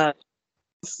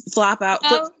 flop out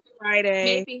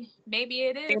Friday. Maybe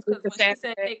it is because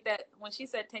when she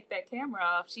said take that camera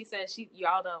off, she said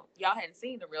y'all hadn't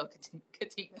seen the real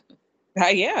Katina.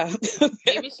 Yeah.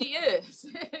 Maybe she is.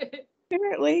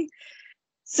 Apparently.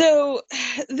 So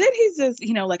then he says,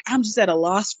 you know, like, I'm just at a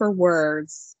loss for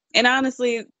words. And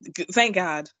honestly, thank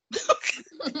God.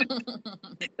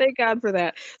 Thank God for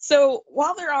that. So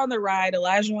while they're on the ride,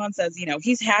 Olajuwon says, you know,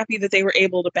 he's happy that they were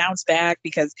able to bounce back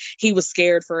because he was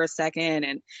scared for a second.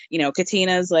 And, you know,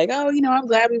 Katina's like, oh, you know, I'm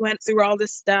glad we went through all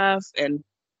this stuff. And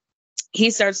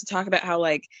he starts to talk about how,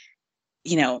 like,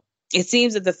 you know, it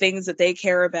seems that the things that they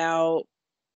care about,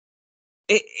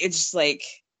 it's just like,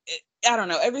 I don't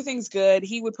know, everything's good.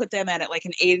 He would put them at like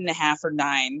an 8.5 or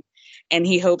 9. And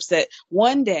he hopes that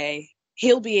one day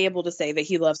he'll be able to say that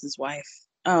he loves his wife.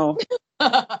 Oh,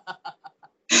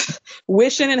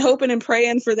 wishing and hoping and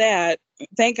praying for that.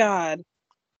 Thank God.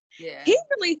 Yeah. He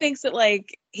really thinks that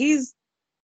like he's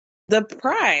the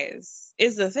prize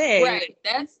is the thing. Right.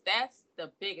 That's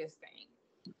the biggest thing.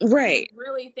 Right. He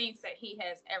really thinks that he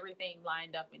has everything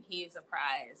lined up and he is a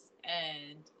prize.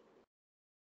 And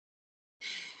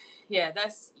yeah,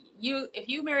 that's you. If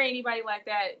you marry anybody like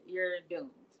that, you're doomed.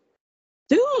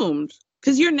 Doomed.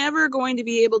 Because you're never going to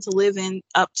be able to live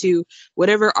up to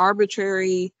whatever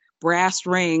arbitrary brass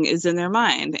ring is in their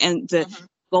mind. And the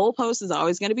goalpost is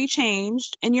always going to be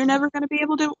changed, and you're never going to be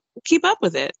able to keep up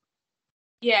with it.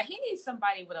 Yeah, he needs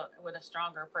somebody with a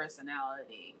stronger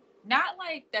personality. Not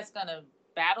like that's going to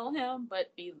battle him,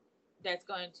 but that's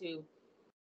going to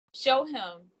show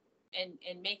him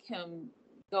and make him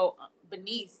go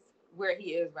beneath where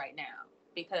he is right now.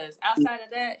 Because outside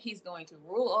of that, he's going to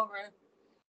rule over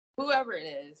whoever it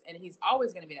is, and he's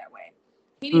always going to be that way.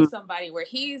 He needs somebody where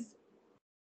he's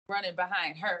running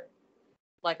behind her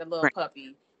like a little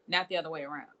puppy, not the other way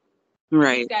around.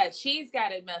 Right. She's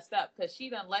got it messed up because she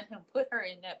done let him put her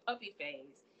in that puppy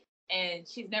phase, and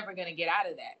she's never going to get out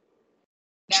of that.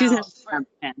 Now, she's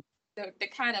the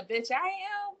kind of bitch I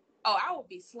am, I would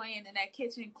be slaying in that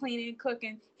kitchen, cleaning,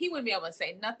 cooking. He wouldn't be able to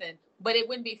say nothing, but it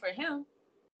wouldn't be for him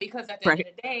because at the end of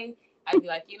the day, I'd be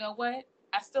like, you know what?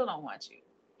 I still don't want you.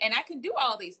 And I can do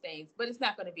all these things, but it's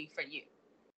not going to be for you.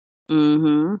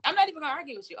 Mm-hmm. I'm not even going to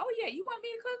argue with you. Oh, yeah, you want me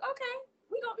to cook? Okay,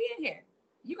 we're going to be in here.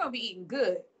 You're going to be eating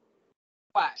good.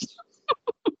 Watch.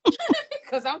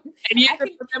 Because I can be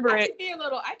a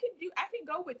little, I can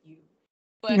go with you.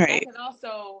 But I can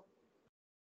also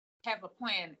have a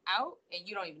plan out and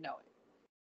you don't even know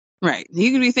it. Right.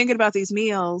 You can be thinking about these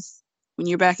meals when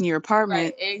you're back in your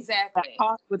apartment. Right, exactly.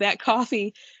 With that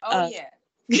coffee. Oh, yeah.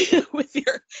 With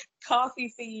your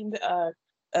coffee themed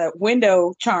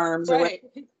window charms or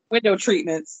window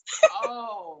treatments.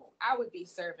 Oh, I would be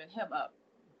serving him up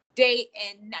day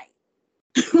and night.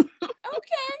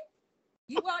 Okay.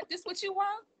 You want this what you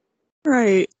want?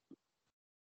 Right.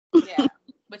 Yeah.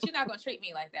 But you're not gonna treat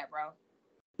me like that, bro.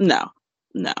 No.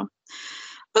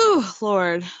 Oh,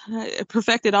 Lord. I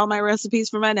perfected all my recipes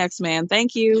for my next man.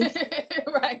 Thank you.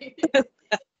 Right.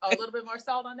 A little bit more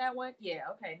salt on that one? Yeah,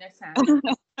 okay, next time.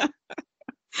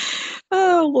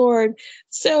 Oh, Lord.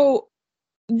 So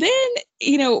then,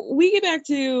 you know, we get back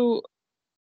to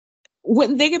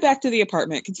when they get back to the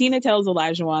apartment. Katina tells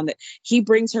Olajuwon that he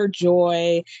brings her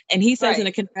joy, and he says in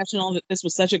a confessional that this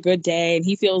was such a good day, and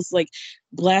he feels like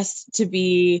blessed to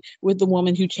be with the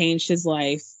woman who changed his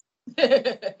life.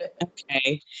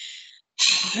 Okay.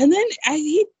 And then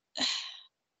he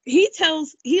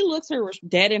looks her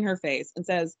dead in her face and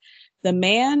says,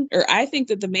 I think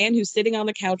that the man who's sitting on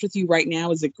the couch with you right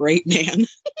now is a great man.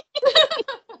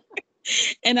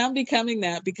 And I'm becoming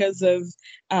that because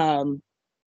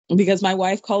my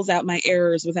wife calls out my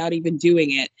errors without even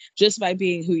doing it, just by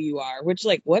being who you are, which,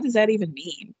 like, what does that even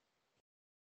mean?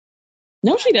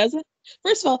 No, she doesn't.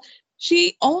 First of all,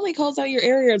 she only calls out your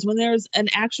areas when there's an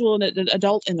actual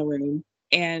adult in the room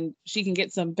and she can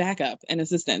get some backup and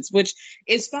assistance, which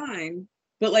is fine.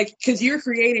 But like, because you're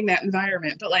creating that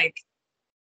environment. But like,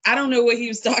 I don't know what he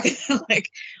was talking about. Like,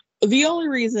 the only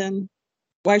reason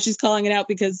why she's calling it out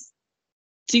because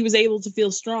she was able to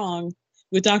feel strong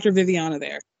with Dr. Viviana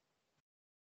there.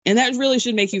 And that really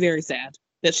should make you very sad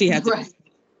that she had to. Right.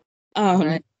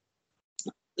 Right.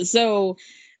 So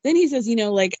then he says,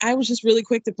 like, I was just really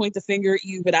quick to point the finger at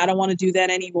you, but I don't want to do that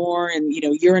anymore. And,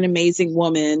 you're an amazing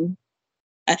woman.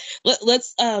 Let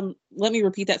me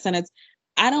repeat that sentence.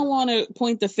 I don't want to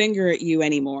point the finger at you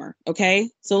anymore. Okay.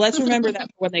 So let's remember that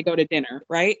when they go to dinner.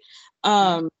 Right.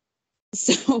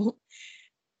 So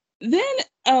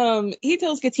then he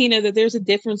tells Katina that there's a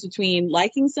difference between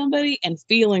liking somebody and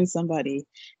feeling somebody.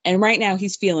 And right now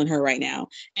he's feeling her right now.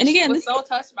 And again, I was so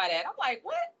touched by that. I'm like,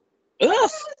 what? Ugh. What the hell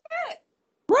is that?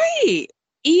 Right.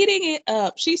 Eating it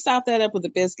up. She stopped that up with a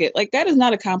biscuit. Like, that is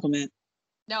not a compliment.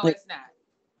 No, like, it's not.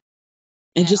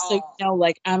 And at just all.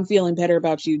 like, I'm feeling better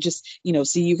about you. Just,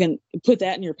 so you can put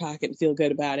that in your pocket and feel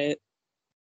good about it.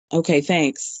 Okay,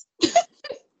 thanks.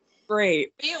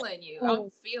 Great. Feeling you.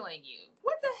 I'm feeling you.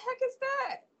 What the heck is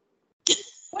that?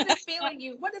 What is feeling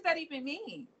you? What does that even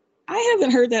mean? I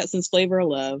haven't heard that since Flavor of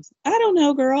Love. I don't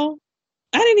know, girl.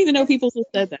 I didn't even know people still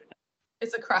said that.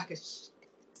 It's a crock of shit.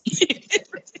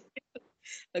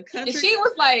 And she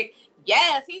was like,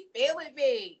 yes, he's feeling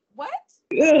me. What?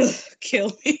 Ugh,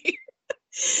 kill me.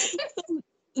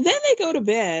 Then they go to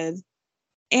bed.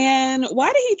 And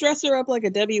why did he dress her up like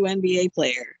a WNBA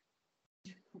player?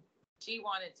 She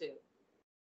wanted to.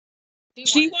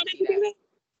 She wanted to do that?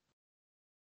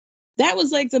 That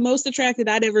was like the most attracted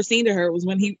I'd ever seen to her was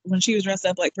when she was dressed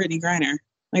up like Brittany Griner.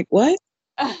 Like, what?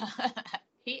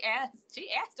 She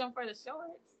asked him for the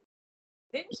shorts.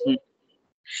 Didn't she?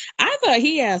 I thought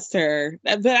he asked her,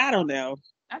 but I don't know.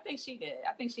 I think she did.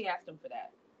 I think she asked him for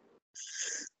that.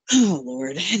 Oh,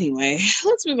 Lord. Anyway,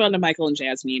 let's move on to Michael and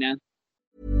Jasmina.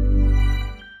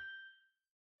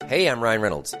 Hey, I'm Ryan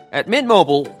Reynolds. At Mint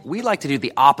Mobile, we like to do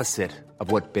the opposite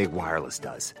of what Big Wireless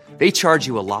does. They charge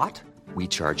you a lot. We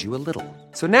charge you a little.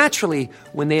 So naturally,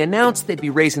 when they announced they'd be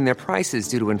raising their prices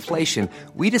due to inflation,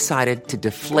 we decided to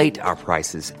deflate our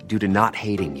prices due to not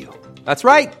hating you. That's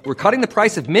right. We're cutting the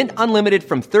price of Mint Unlimited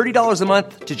from $30 a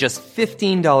month to just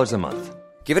 $15 a month.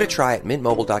 Give it a try at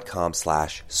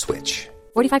mintmobile.com/switch.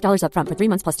 $45 up front for 3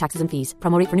 months plus taxes and fees.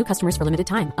 Promo rate for new customers for limited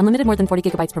time. Unlimited more than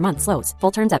 40 gigabytes per month. Slows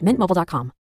full terms at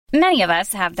mintmobile.com. Many of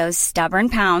us have those stubborn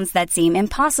pounds that seem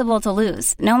impossible to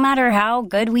lose, no matter how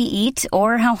good we eat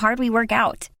or how hard we work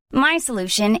out. My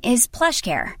solution is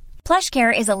PlushCare.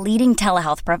 PlushCare is a leading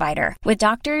telehealth provider with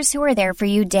doctors who are there for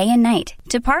you day and night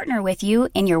to partner with you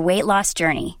in your weight loss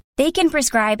journey. They can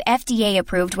prescribe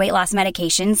FDA-approved weight loss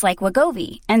medications like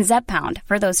Wegovy and Zepbound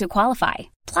for those who qualify.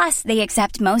 Plus, they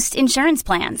accept most insurance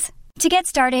plans. To get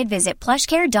started, visit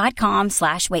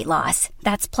plushcare.com/weightloss.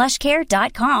 That's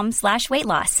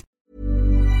plushcare.com/weightloss.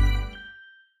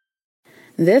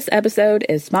 This episode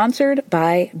is sponsored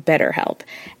by BetterHelp.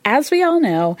 As we all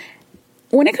know,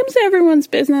 when it comes to everyone's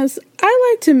business,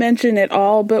 I like to mention it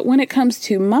all, but when it comes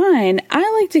to mine,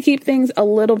 I like to keep things a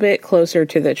little bit closer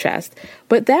to the chest.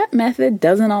 But that method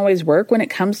doesn't always work when it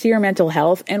comes to your mental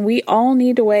health, and we all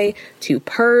need a way to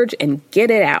purge and get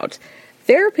it out.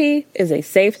 Therapy is a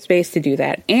safe space to do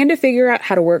that and to figure out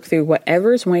how to work through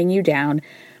whatever's weighing you down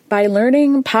by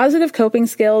learning positive coping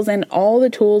skills and all the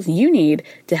tools you need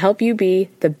to help you be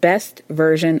the best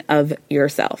version of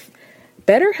yourself.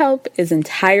 BetterHelp is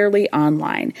entirely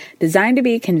online, designed to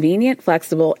be convenient,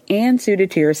 flexible, and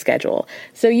suited to your schedule.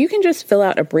 So you can just fill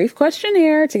out a brief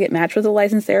questionnaire to get matched with a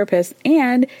licensed therapist,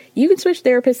 and you can switch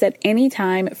therapists at any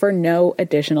time for no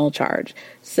additional charge.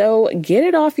 So get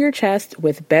it off your chest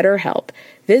with BetterHelp.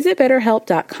 Visit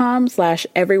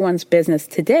BetterHelp.com/everyone's business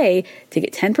today to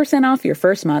get 10% off your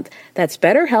first month. That's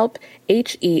BetterHelp,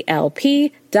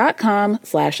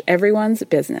 HELP.com/everyone's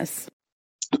business.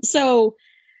 So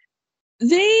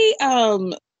they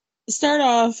start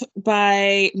off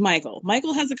by Michael.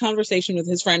 Michael has a conversation with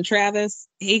his friend Travis.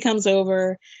 He comes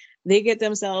over. They get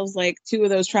themselves like 2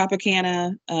 of those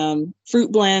Tropicana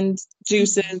fruit blend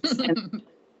juices and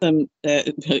some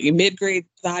mid-grade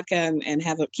vodka and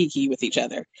have a kiki with each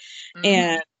other. Mm-hmm.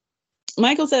 And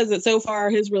Michael says that so far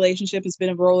his relationship has been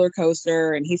a roller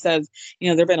coaster. And he says,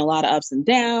 there have been a lot of ups and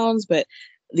downs, but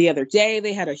the other day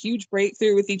they had a huge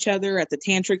breakthrough with each other at the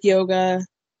tantric yoga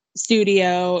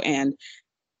studio. And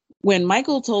when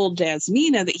Michael told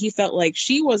Jasmina that he felt like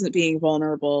she wasn't being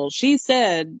vulnerable, she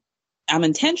said, I'm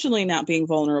intentionally not being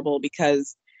vulnerable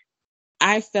because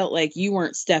I felt like you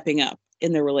weren't stepping up.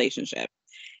 in the relationship.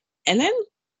 And then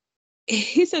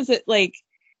he says that like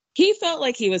he felt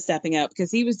like he was stepping up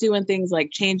because he was doing things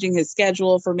like changing his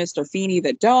schedule for Mr. Feeney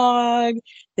the dog,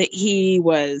 that he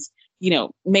was,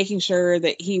 making sure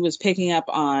that he was picking up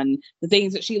on the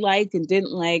things that she liked and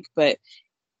didn't like. But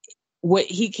what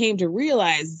he came to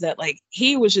realize is that like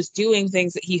he was just doing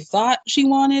things that he thought she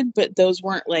wanted, but those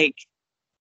weren't like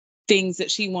things that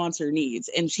she wants or needs.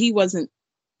 And he wasn't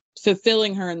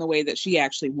fulfilling her in the way that she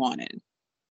actually wanted.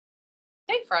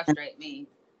 They frustrate me.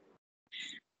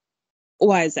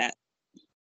 Why is that?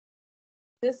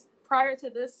 Prior to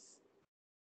this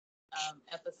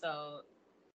episode,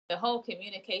 the whole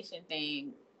communication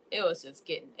thing, it was just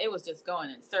going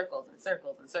in circles and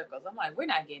circles and circles. I'm like, we're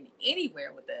not getting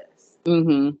anywhere with this.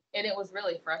 Mm-hmm. And it was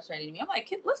really frustrating me. I'm like,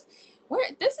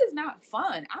 this is not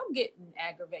fun. I'm getting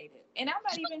aggravated, and I'm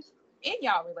not even in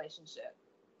y'all relationship.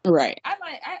 Right.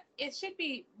 It should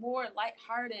be more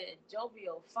lighthearted,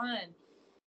 jovial, fun.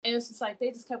 And it's just like they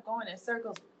just kept going in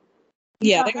circles.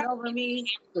 You talking over me.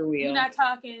 You're not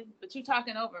talking, but you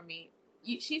talking over me.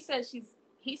 He said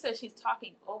she's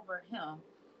talking over him.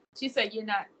 She said you're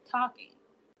not talking.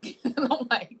 I'm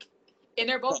like, and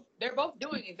they're both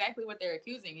doing exactly what they're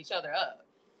accusing each other of.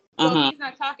 So if he's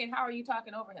not talking, how are you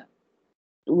talking over him?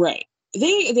 Right.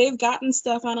 They've gotten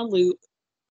stuff on a loop.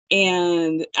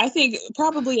 And I think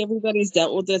probably everybody's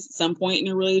dealt with this at some point in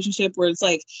a relationship where it's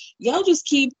like, y'all just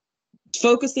keep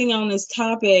focusing on this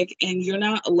topic and you're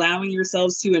not allowing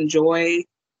yourselves to enjoy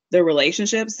the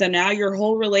relationship. So now your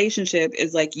whole relationship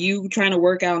is like you trying to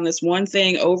work out on this one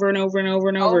thing over and over and over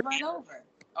and over.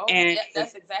 And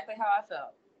that's exactly how I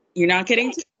felt. You're not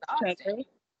getting to know each other.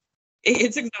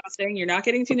 It's exhausting. You're not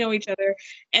getting to know each other.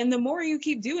 And the more you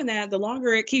keep doing that, the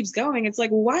longer it keeps going. It's like,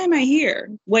 well, why am I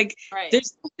here? Like,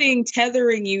 there's nothing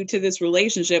tethering you to this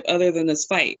relationship other than this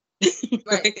fight.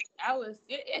 Right.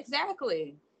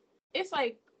 Exactly. It's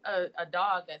like a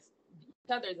dog that's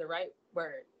tethered, the right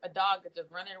word. A dog that's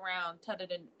just running around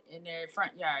tethered in their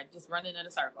front yard, just running in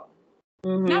a circle.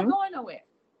 Mm-hmm. Not going nowhere.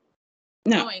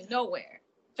 No. Going nowhere.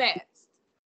 Fast.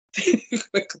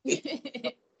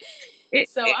 Quickly.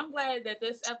 So I'm glad that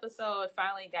this episode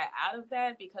finally got out of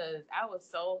that because I was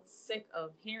so sick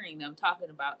of hearing them talking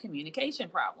about communication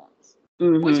problems,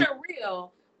 which are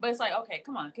real, but it's like, okay,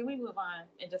 come on, can we move on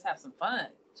and just have some fun?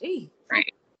 Gee.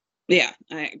 Right. Yeah.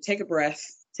 Take a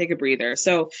breath. Take a breather.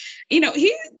 So,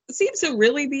 he seems to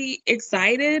really be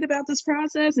excited about this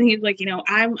process. And he's like,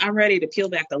 I'm ready to peel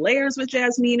back the layers with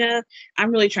Jasmina.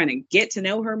 I'm really trying to get to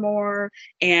know her more.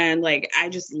 And like, I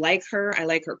just like her. I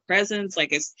like her presence.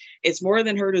 Like it's more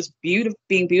than her just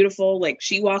being beautiful. Like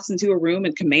she walks into a room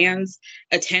and commands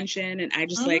attention. And I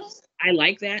just I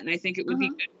like that. And I think it would be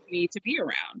good for me to be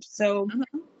around. So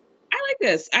I like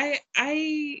this.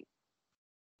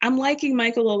 I'm liking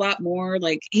Michael a lot more.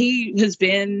 Like he has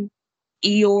been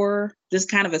Eeyore, just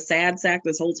kind of a sad sack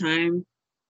this whole time.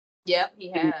 Yep, he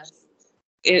has.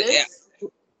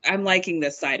 I'm liking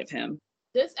this side of him.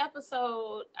 This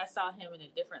episode, I saw him in a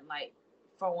different light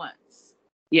for once.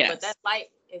 Yes. But that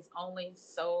light is only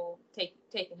so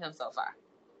taking him so far.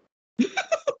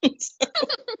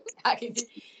 I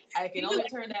can only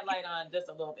turn that light on just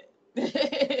a little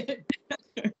bit.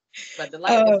 But the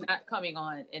light is not coming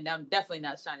on, and I'm definitely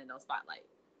not shining no spotlight.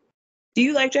 Do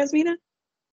you like Jasmina?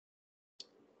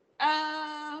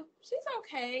 She's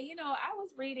okay. I was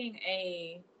reading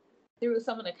through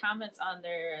some of the comments on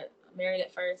their Married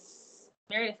at First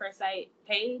Sight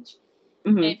page,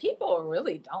 and people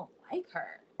really don't like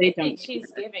her. They think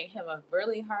she's giving him a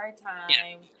really hard time.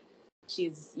 Yeah.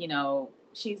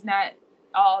 She's not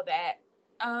all that.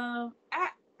 I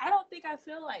don't think I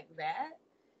feel like that.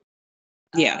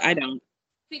 Yeah, I don't.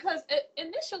 Because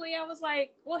initially I was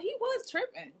like, well, he was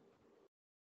tripping.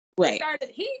 Right.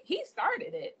 He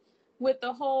started it with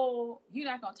the whole, you're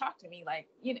not going to talk to me like,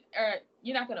 or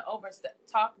you're not going to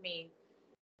talk me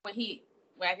when he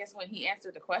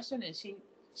answered the question and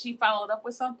she followed up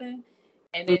with something.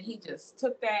 And then he just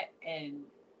took that and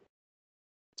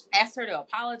asked her to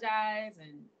apologize.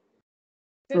 And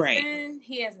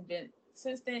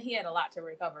since then he had a lot to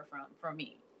recover from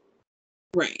me.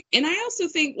 Right. And I also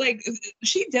think like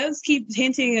she does keep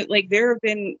hinting at like there have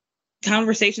been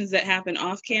conversations that happen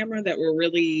off camera that were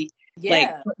really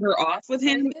like put her off with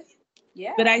him.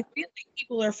 Yeah. But I feel like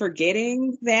people are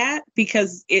forgetting that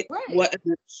because it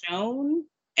wasn't shown.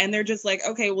 And they're just like,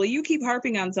 okay, well, you keep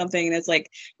harping on something. And it's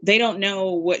like, they don't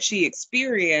know what she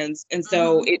experienced. And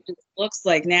so it just looks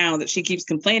like now that she keeps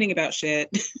complaining about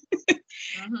shit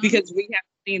because we haven't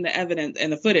seen the evidence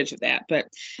and the footage of that. But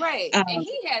and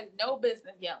he has no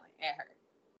business yelling at her.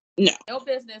 No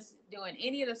business doing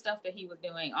any of the stuff that he was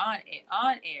doing on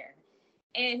air.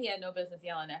 and he had no business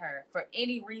yelling at her for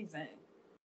any reason.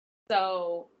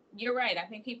 So you're right. I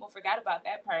think people forgot about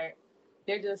that part.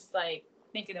 They're just like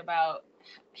thinking about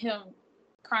him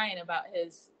crying about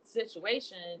his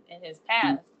situation and his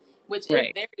past, which is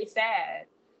very sad.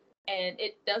 And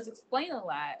it does explain a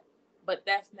lot, but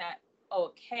that's not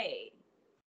okay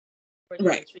for you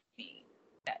to treat me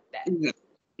that.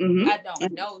 Mm-hmm. I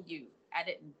don't know you. I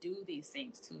didn't do these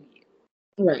things to you.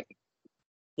 Right.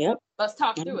 Yep. Let's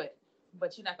talk through it,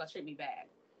 but you're not going to treat me bad.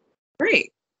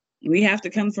 Great. We have to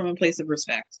come from a place of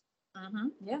respect. Mm-hmm.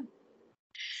 Yeah.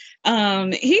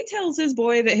 He tells his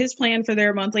boy that his plan for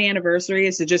their monthly anniversary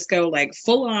is to just go like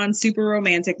full on super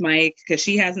romantic Mike, because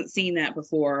she hasn't seen that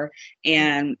before.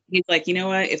 And he's like, you know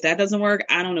what? If that doesn't work,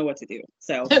 I don't know what to do.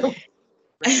 So then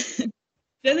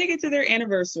they get to their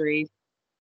anniversary,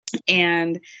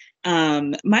 and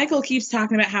Michael keeps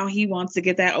talking about how he wants to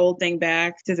get that old thing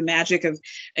back to the magic of,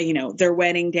 their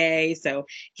wedding day. So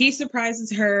he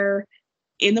surprises her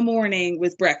in the morning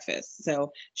with breakfast.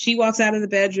 So she walks out of the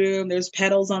bedroom. There's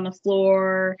petals on the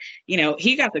floor.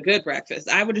 He got the good breakfast.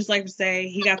 I would just like to say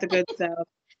he got the good stuff.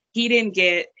 He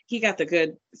got the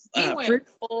good. He went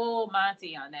full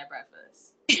Monty on that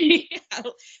breakfast. Yeah,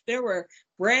 there were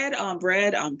bread on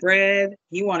bread on bread.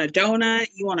 You want a donut?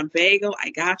 You want a bagel?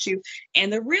 I got you.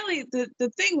 And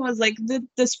the thing was like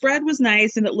the spread was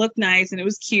nice and it looked nice and it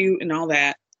was cute and all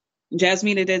that.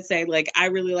 Jasmina did say, like, I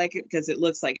really like it because it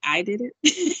looks like I did it.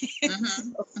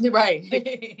 Mm-hmm.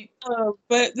 Right.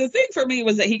 But the thing for me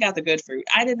was that he got the good fruit.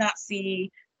 I did not see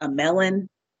a melon.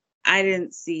 I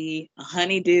didn't see a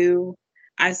honeydew.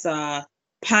 I saw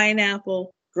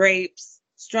pineapple, grapes,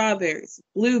 strawberries,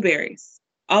 blueberries,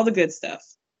 all the good stuff.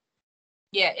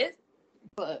 Yeah,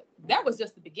 but that was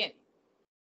just the beginning.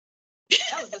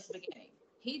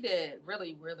 He did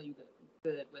really, really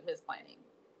good with his planning.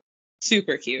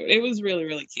 Super cute. It was really,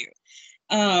 really cute.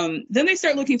 Then they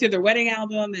start looking through their wedding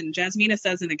album, and Jasmina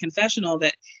says in the confessional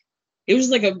that it was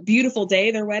like a beautiful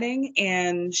day, their wedding.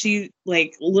 And she,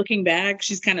 like, looking back,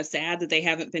 she's kind of sad that they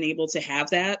haven't been able to have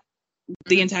that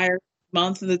the entire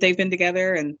month that they've been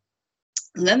together. And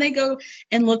then they go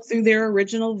and look through their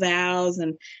original vows,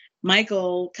 and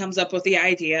Michael comes up with the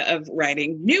idea of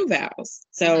writing new vows.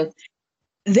 So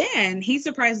then he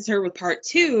surprises her with part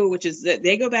 2, which is that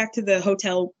they go back to the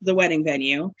hotel, the wedding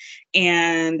venue.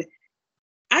 And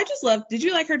I just love, did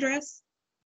you like her dress?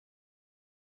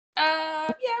 Yeah,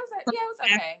 it was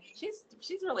okay.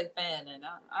 She's really thin, and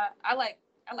I like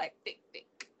thick.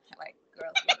 I like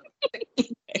girls thick,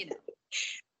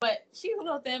 But she's a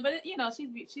little thin, but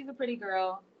she's a pretty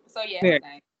girl. So yeah, Very,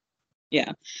 nice.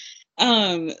 Yeah.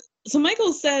 So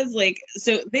Michael says,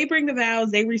 so they bring the vows,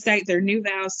 they recite their new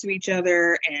vows to each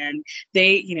other, and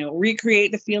they,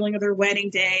 recreate the feeling of their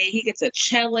wedding day. He gets a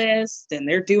cellist, and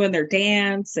they're doing their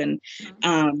dance, and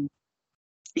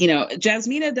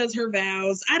Jasmina does her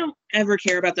vows. I don't ever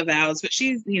care about the vows, but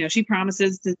she's, she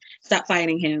promises to stop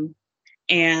fighting him,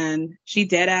 and she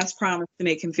dead ass promised to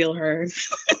make him feel heard.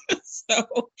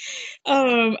 So,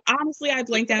 honestly, I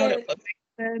blinked out at what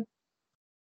they said.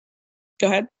 Go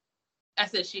ahead. I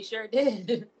said she sure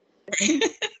did.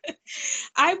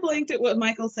 I blinked at what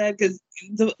Michael said because,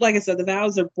 like I said, the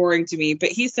vows are boring to me. But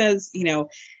he says,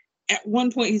 at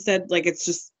one point he said, like, it's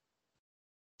just,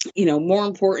 more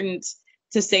important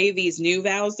to say these new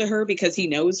vows to her because he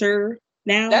knows her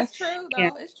now. That's true,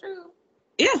 though. It's true.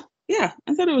 Yeah.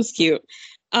 I thought it was cute.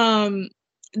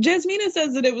 Jasmina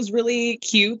says that it was really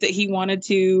cute that he wanted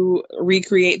to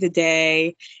recreate the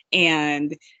day,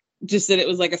 and just that it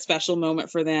was like a special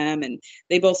moment for them. And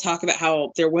they both talk about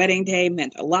how their wedding day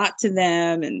meant a lot to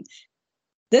them. And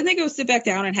then they go sit back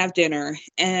down and have dinner.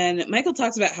 And Michael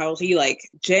talks about how he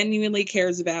genuinely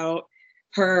cares about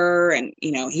her. And,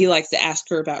 he likes to ask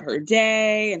her about her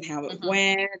day and how it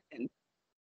went.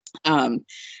 And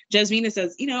Jasmina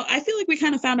says, I feel like we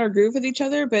kind of found our groove with each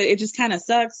other, but it just kind of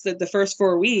sucks that the first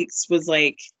 4 weeks was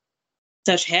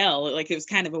such hell. It was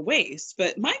kind of a waste.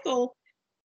 But Michael,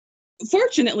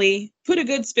 fortunately, put a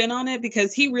good spin on it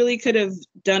because he really could have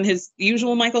done his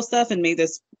usual Michael stuff and made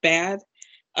this bad.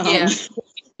 It's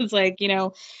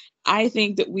I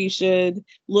think that we should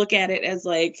look at it as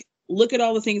look at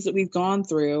all the things that we've gone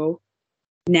through.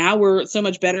 Now we're so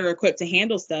much better equipped to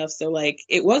handle stuff. So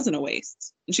it wasn't a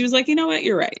waste. And she was like, you know what?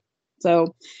 You're right.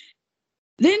 So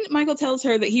then Michael tells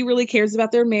her that he really cares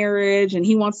about their marriage and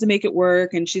he wants to make it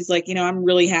work. And she's like, I'm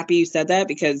really happy you said that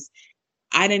because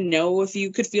I didn't know if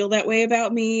you could feel that way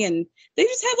about me. And they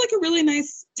just have a really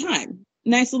nice time,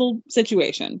 nice little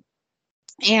situation.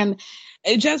 And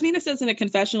Jasmina says in a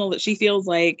confessional that she feels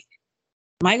like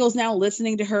Michael's now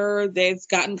listening to her. They've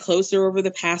gotten closer over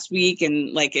the past week.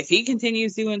 And like, if he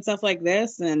continues doing stuff like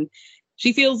this, then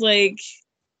she feels like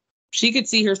she could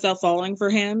see herself falling for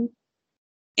him.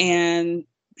 And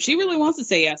she really wants to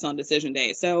say yes on decision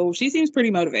day. So she seems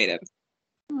pretty motivated.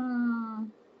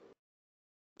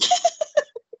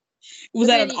 Was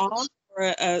that an on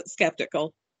or a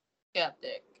skeptical?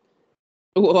 Skeptic.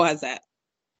 Why is that?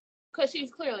 Because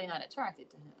she's clearly not attracted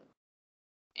to him.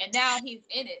 And now he's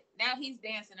in it. Now he's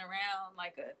dancing around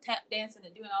like a tap dancing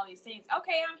and doing all these things.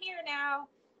 Okay, I'm here now.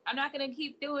 I'm not going to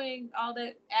keep doing all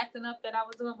the acting up that I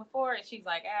was doing before. And she's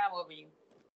like, I'm over you.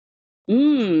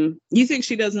 You think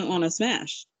she doesn't want to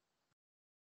smash?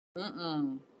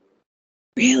 Mm-mm.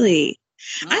 Really?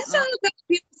 Mm-mm. I saw a couple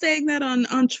people saying that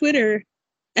on Twitter,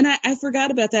 and I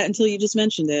forgot about that until you just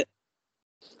mentioned it.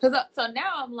 So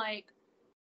now I'm like,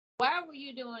 why were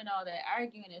you doing all that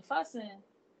arguing and fussing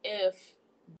if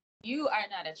you are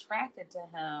not attracted to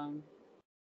him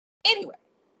anyway?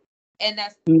 And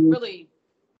that's really,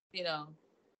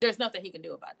 there's nothing he can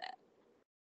do about that.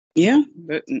 Yeah,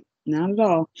 but not at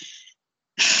all.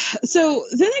 So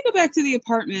then they go back to the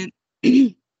apartment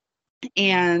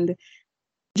and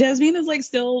Jasmine is like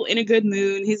still in a good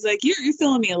mood. He's like, you're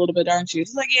feeling me a little bit, aren't you?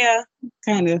 She's like, yeah,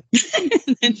 kind of.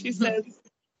 And then she says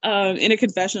in a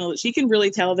confessional that she can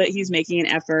really tell that he's making an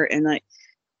effort, and like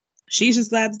she's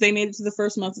just glad that they made it to the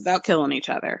first month without killing each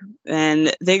other.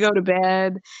 And they go to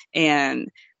bed, and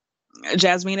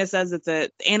Jasmina says that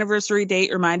the anniversary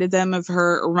date reminded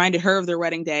her of their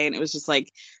wedding day, and it was just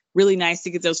like really nice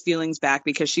to get those feelings back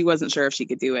because she wasn't sure if she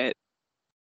could do it.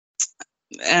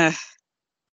 Yeah,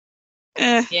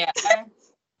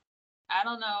 I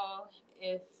don't know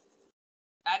if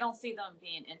I don't see them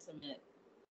being intimate,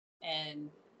 and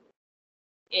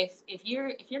if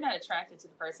you're not attracted to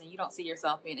the person, you don't see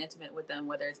yourself being intimate with them,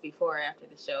 whether it's before or after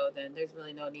the show, then there's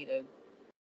really no need of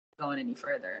going any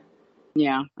further.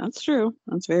 Yeah, that's true.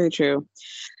 That's very true.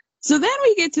 So then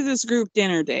we get to this group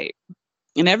dinner date,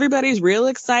 and everybody's real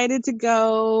excited to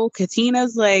go.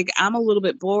 Katina's like, I'm a little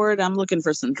bit bored. I'm looking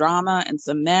for some drama and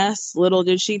some mess. Little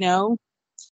did she know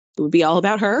it would be all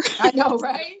about her. I know,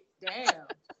 right? Damn.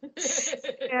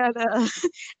 And I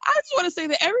just want to say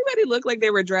that everybody looked like they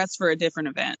were dressed for a different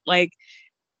event. Like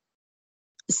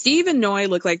Steve and Noi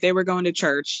looked like they were going to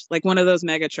church, like one of those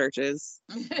mega churches.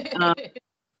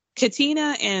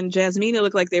 Katina and Jasmina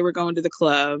looked like they were going to the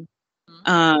club.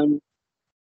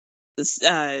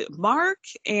 Mark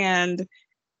and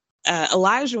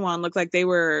Elijah one looked like they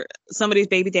were somebody's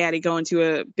baby daddy going to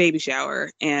a baby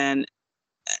shower, and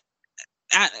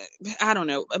I don't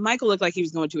know. Michael looked like he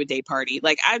was going to a day party.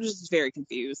 Like I was just very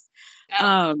confused.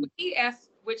 He asked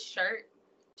which shirt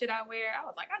should I wear. I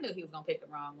was like, I knew he was gonna pick the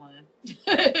wrong one.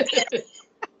 That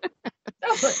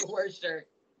was like the worst shirt.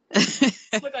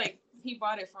 Looked like he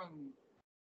bought it from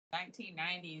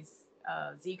 1990s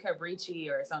Zika Ricci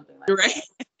or something like that.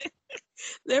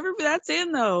 That's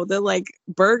in though. The like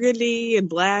burgundy and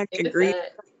black and green.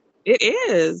 It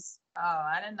is. Oh,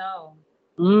 I didn't know.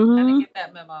 Mm-hmm. I didn't get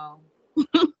that memo.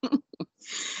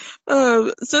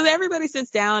 So everybody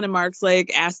sits down and Mark's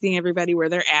like asking everybody where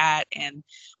they're at, and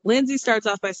Lindsay starts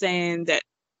off by saying that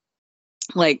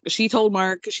like she told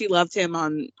Mark she loved him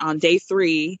on day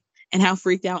 3 and how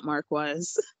freaked out Mark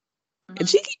was. And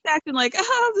she keeps acting like,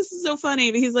 this is so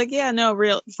funny. But he's like, yeah, no,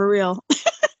 for real.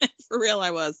 For real,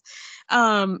 I was.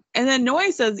 And then Noi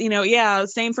says, yeah,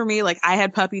 same for me. Like I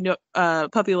had puppy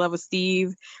love with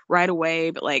Steve right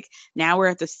away. But like now we're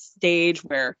at the stage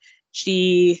where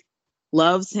she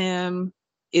loves him,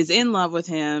 is in love with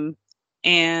him,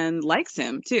 and likes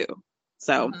him too.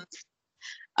 So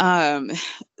then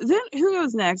who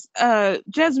goes next?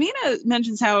 Jasmina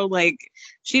mentions how like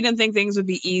she didn't think things would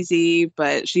be easy,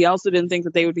 but she also didn't think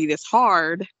that they would be this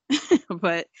hard.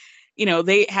 But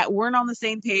they weren't on the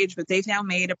same page, but they've now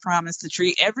made a promise to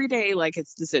treat every day like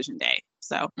it's decision day.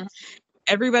 So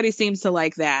everybody seems to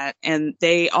like that, and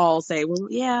they all say, well,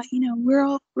 yeah,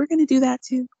 we're going to do that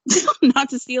too. Not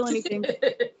to steal anything.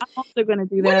 I'm also going to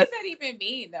do that. What does that even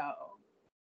mean though?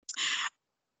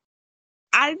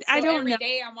 I don't know. Every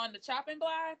day I'm on the chopping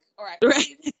block, or I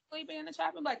can sleep in the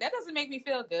chopping block. That doesn't make me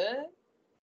feel good.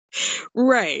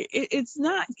 Right. It's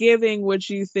not giving what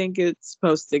you think it's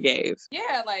supposed to give.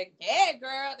 Yeah, like, yeah,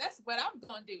 girl, that's what I'm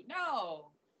gonna do. No,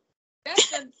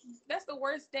 that's the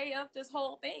worst day of this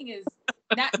whole thing is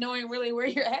not knowing really where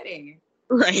you're heading.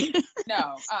 Right.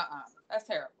 No, that's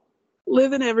terrible.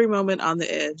 Living every moment on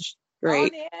the edge. Right.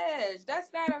 On the edge. That's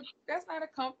not a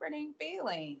comforting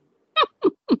feeling.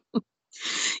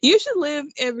 You should live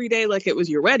every day like it was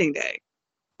your wedding day.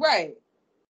 Right.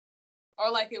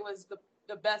 Or like it was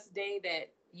the best day that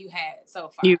you had so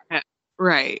far.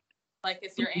 Right. Like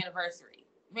it's your anniversary.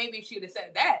 Maybe if she would have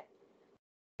said that,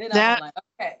 then That- I'm like,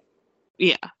 okay.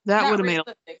 Yeah, that Not would have made a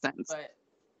lot realistic, of sense. but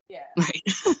yeah.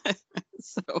 Right.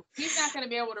 So He's not going to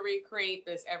be able to recreate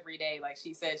this every day like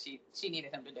she said she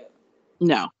needed him to do.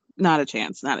 no, not a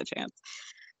chance. Not a chance.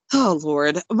 Oh,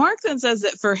 Lord. Mark then says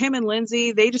that for him and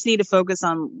Lindsay, they just need to focus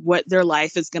on what their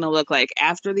life is going to look like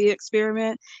after the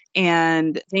experiment.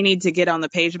 And they need to get on the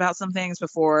page about some things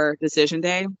before decision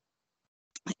day.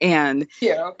 And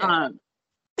Yeah, okay.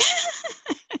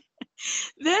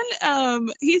 Then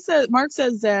Mark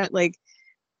says that, like,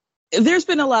 there's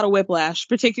been a lot of whiplash,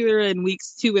 particularly in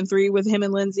weeks 2 and 3 with him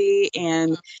and Lindsay.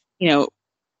 And, you know,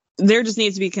 there just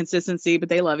needs to be consistency, but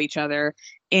they love each other.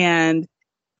 And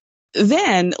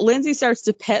then Lindsay starts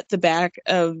to pet the back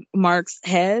of Mark's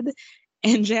head.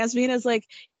 And Jasmina's like,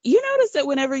 you notice that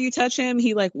whenever you touch him,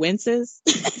 he like winces?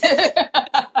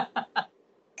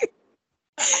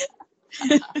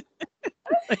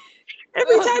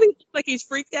 Every time he's like he's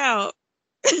freaked out.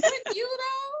 But you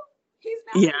know, he's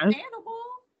not an animal.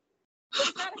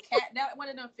 It's not a cat. Not one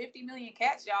of them 50 million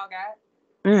cats y'all got.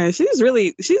 Yeah,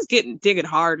 she's digging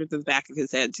hard into the back of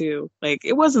his head too. Like,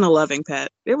 it wasn't a loving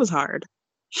pet. It was hard.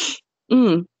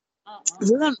 So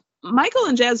then Michael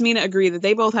and Jasmina agree that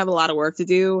they both have a lot of work to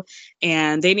do,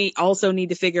 and they also need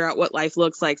to figure out what life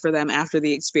looks like for them after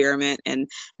the experiment. And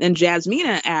then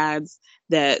Jasmina adds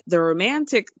that the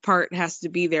romantic part has to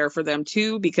be there for them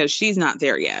too, because she's not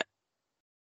there yet.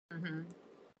 Mm-hmm.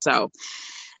 So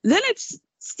then it's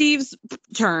Steve's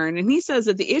turn, and he says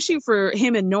that the issue for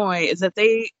him and Noi is that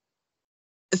they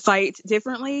fight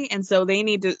differently, and so they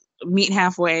need to meet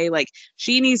halfway. Like,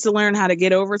 she needs to learn how to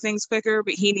get over things quicker,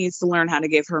 but he needs to learn how to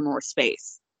give her more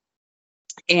space.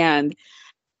 And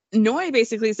Noi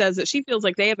basically says that she feels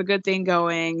like they have a good thing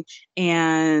going,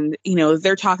 and, you know,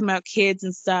 they're talking about kids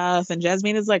and stuff, and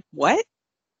Jasmine is like, what?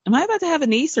 Am I about to have a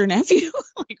niece or nephew?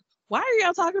 Like, why are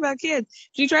y'all talking about kids?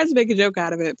 She tries to make a joke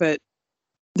out of it, but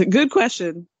the good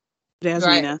question,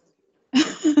 Jasmina.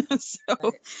 Right.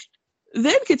 So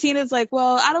then Katina's like,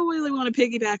 well, I don't really want to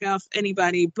piggyback off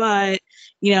anybody, but,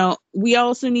 you know, we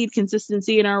also need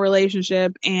consistency in our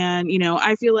relationship. And, you know,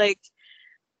 I feel like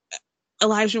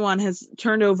Elijah has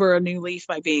turned over a new leaf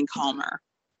by being calmer.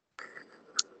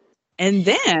 And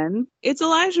then it's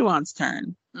Elijah's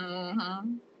turn.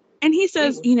 Mm-hmm. And he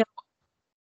says, you know,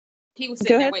 he was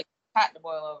sitting there waiting for the pot to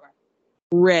boil over.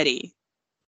 Ready.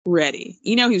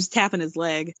 You know, he was tapping his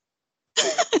leg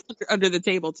under the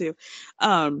table too.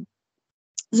 So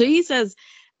he says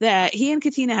that he and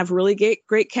Katina have really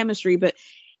great chemistry, but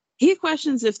he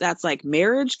questions if that's like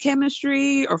marriage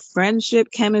chemistry or friendship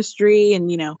chemistry.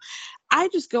 And, you know, I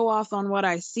just go off on what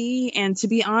I see. And to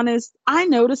be honest, I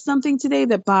noticed something today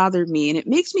that bothered me, and it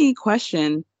makes me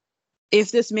question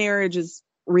if this marriage is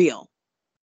real.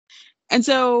 And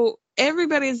so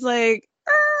everybody's like,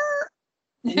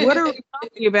 what are we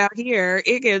talking about here?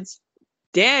 It gets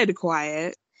dead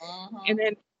quiet. And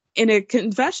then in a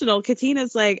confessional,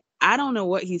 Katina's like, I don't know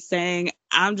what he's saying.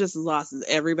 I'm just as lost as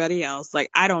everybody else. Like,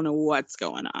 I don't know what's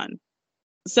going on.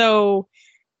 So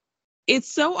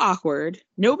it's so awkward.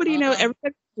 Nobody knows.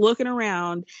 Everybody's looking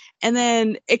around. And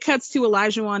then it cuts to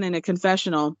Elijah in a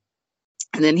confessional.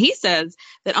 And then he says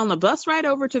that on the bus ride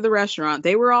over to the restaurant,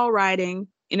 they were all riding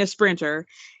in a Sprinter.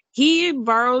 He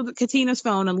borrowed Katina's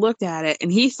phone and looked at it, and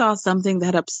he saw something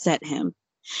that upset him,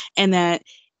 and that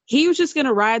he was just going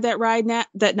to ride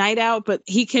that night out, but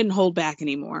he couldn't hold back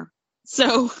anymore.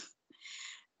 So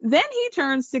then he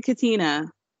turns to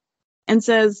Katina and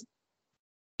says,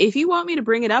 if you want me to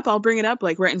bring it up, I'll bring it up,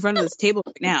 like, right in front of this table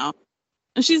right now.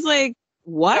 And she's like,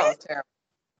 what?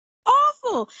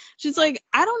 Awful. She's like,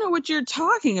 I don't know what you're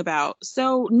talking about.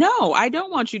 So no, I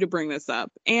don't want you to bring this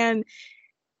up. And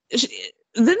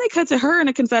then they cut to her in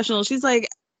a confessional. She's like,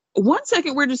 1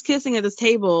 second we're just kissing at this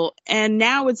table, and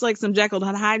now it's like some Jekyll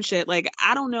and Hyde shit. Like,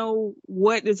 I don't know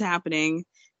what is happening.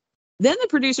 Then the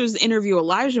producers interview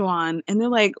Elijah and they're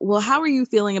like, well, how are you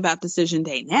feeling about decision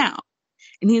day now?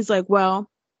 And he's like, well,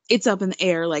 it's up in the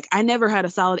air. Like, I never had a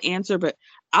solid answer, but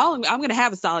I'm going to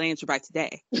have a solid answer by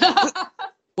today.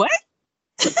 What?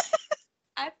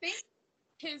 I think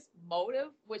his motive,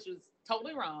 which was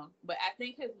totally wrong, but I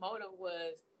think his motive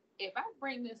was, if I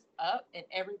bring this up and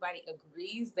everybody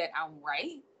agrees that I'm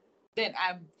right, then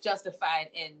I'm justified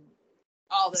in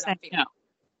all that I'm feeling. No.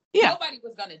 Yeah. Nobody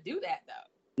was going to do that,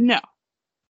 though. No.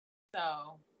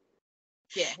 So,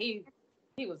 yeah, he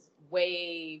was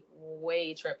way,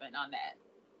 way tripping on that.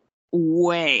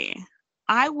 Way.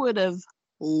 I would have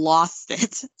lost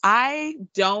it. I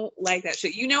don't like that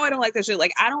shit. You know, I don't like that shit.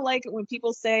 Like, I don't like it when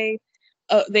people say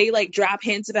they like drop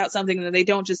hints about something and they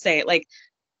don't just say it. Like,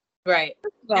 Right.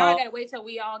 Well, Now I gotta wait till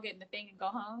we all get in the thing and go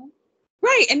home.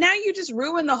 Right. And now you just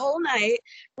ruin the whole night.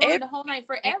 Ruin the whole night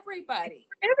for everybody.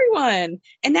 For everyone.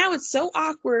 And now it's so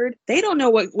awkward. They don't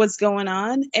know what's going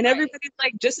on. And everybody's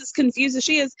like just as confused as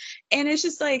she is. And it's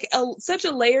just like such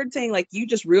a layered thing. Like you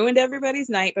just ruined everybody's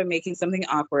night by making something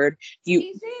awkward.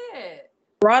 He did.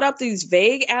 Brought up these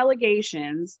vague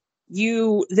allegations.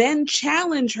 You then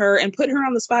challenge her and put her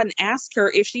on the spot and ask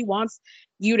her if she wants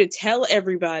you to tell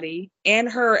everybody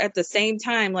and her at the same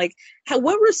time. Like,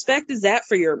 what respect is that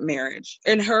for your marriage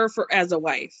and her for as a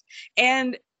wife?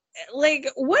 And like,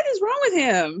 what is wrong with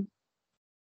him?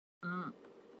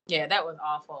 Yeah, that was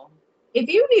awful. If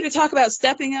you need to talk about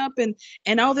stepping up and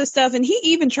all this stuff, and he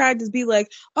even tried to be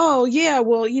like, oh yeah,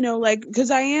 well, you know, like,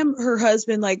 because I am her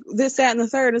husband, like this, that, and the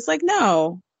third. It's like,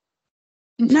 no.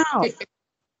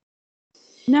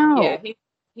 Yeah,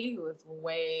 he was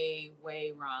way,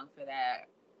 way wrong for that.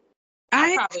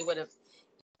 I probably would have.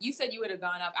 You said you would have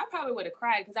gone up. I probably would have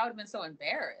cried because I would have been so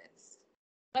embarrassed.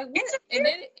 Like, what? And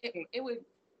then it would.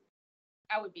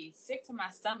 I would be sick to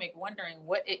my stomach, wondering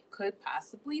what it could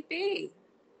possibly be.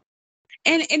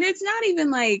 And it's not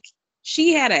even like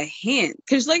she had a hint,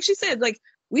 because like she said, like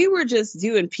we were just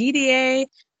doing PDA,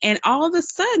 and all of a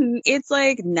sudden it's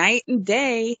like night and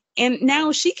day, and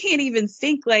now she can't even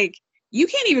think. Like, you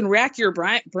can't even rack your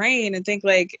brain and think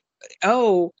like,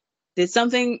 oh, did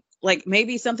something, like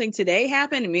maybe something today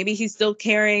happened and maybe he's still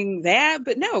carrying that.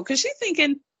 But no, because she's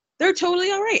thinking they're totally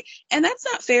all right. And that's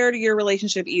not fair to your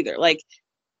relationship either. Like,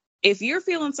 if you're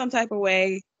feeling some type of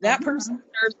way, that person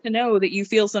deserves to know that you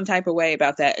feel some type of way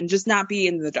about that and just not be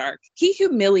in the dark. He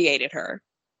humiliated her.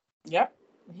 Yep.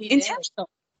 He intentionally. Did.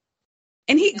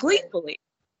 And he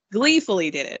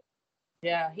gleefully did it.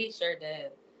 Yeah, he sure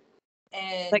did.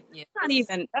 And like,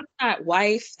 that's not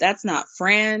wife. That's not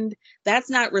friend. That's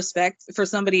not respect for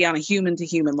somebody on a human to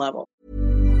human level.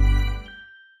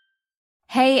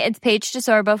 Hey, it's Paige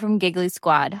DeSorbo from Giggly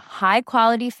Squad. High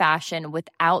quality fashion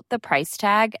without the price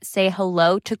tag. Say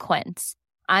hello to Quince.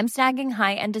 I'm snagging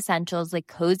high-end essentials like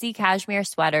cozy cashmere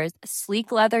sweaters,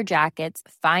 sleek leather jackets,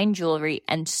 fine jewelry,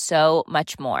 and so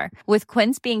much more. With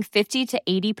Quince being 50 to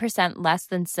 80% less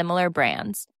than similar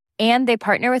brands. And they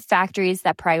partner with factories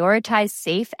that prioritize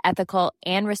safe, ethical,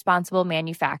 and responsible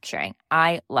manufacturing.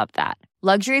 I love that.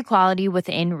 Luxury quality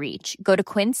within reach. Go to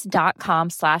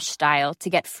quince.com/style to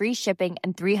get free shipping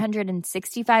and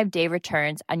 365-day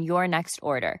returns on your next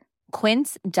order.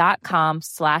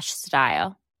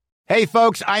 Quince.com/style. Hey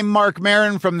folks, I'm Mark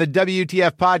Maron from the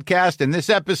WTF Podcast, and this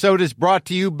episode is brought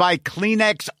to you by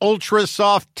Kleenex Ultra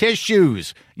Soft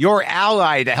Tissues, your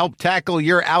ally to help tackle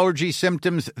your allergy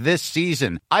symptoms this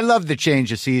season. I love the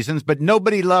change of seasons, but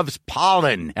nobody loves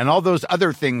pollen and all those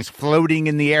other things floating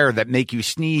in the air that make you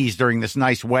sneeze during this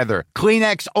nice weather.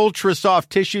 Kleenex Ultra Soft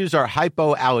Tissues are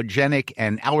hypoallergenic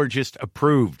and allergist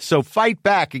approved, so fight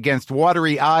back against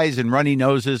watery eyes and runny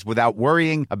noses without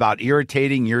worrying about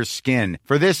irritating your skin.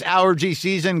 For this allergy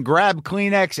season, grab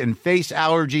Kleenex and face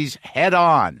allergies head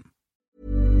on.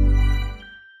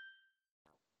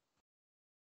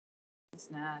 It's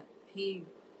not. He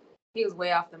was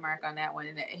way off the mark on that one,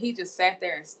 and he just sat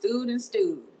there and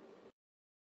stewed.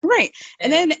 Right.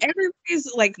 And then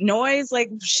everybody's like noise,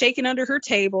 like shaking under the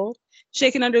table.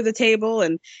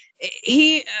 And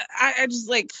I just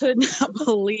like could not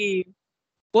believe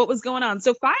what was going on.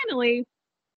 So finally,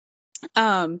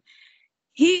 who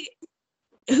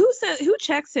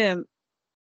checks him?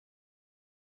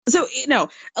 So, he says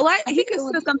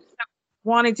something about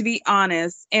wanting to be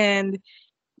honest, and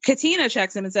Katina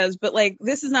checks him and says, but like,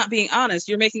 this is not being honest.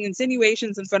 You're making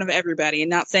insinuations in front of everybody and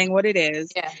not saying what it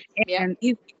is. Yeah. And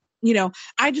he's,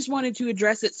 I just wanted to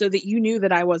address it so that you knew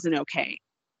that I wasn't okay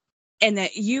and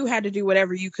that you had to do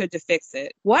whatever you could to fix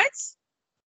it. What?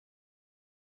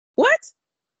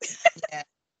 Yeah,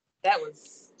 that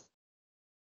was.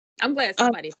 I'm glad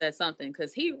somebody said something,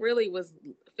 because he really was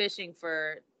fishing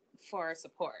for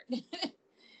support.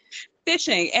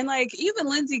 Fishing. And like, even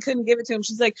Lindsay couldn't give it to him.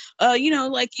 She's like, me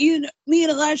and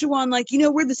Elijah Wan, like,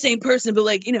 we're the same person, but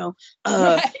like, I know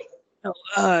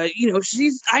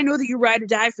that you ride or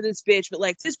die for this bitch, but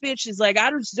like, this bitch is like, I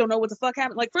just don't know what the fuck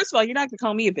happened. Like, first of all, you're not gonna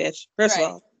call me a bitch. First of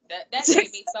all, that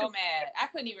made me so mad. I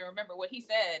couldn't even remember what he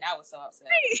said. I was so upset.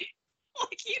 Right.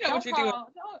 Like, what you're doing.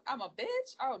 I'm a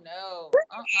bitch. Oh no.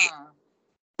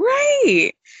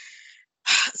 Right.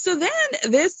 So then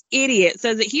this idiot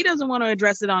says that he doesn't want to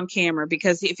address it on camera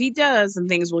because if he does, then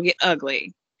things will get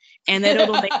ugly and then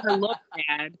it'll make her look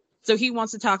bad. So he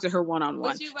wants to talk to her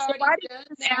one-on-one. But you've already done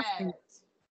that.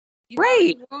 You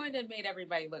ruined and made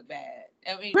everybody look bad.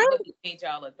 I mean, made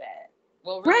y'all look bad.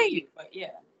 Well, really, but yeah.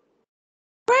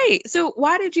 Right. So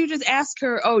why did you just ask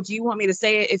her, oh, do you want me to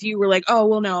say it? If you were like, oh,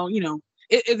 well, no,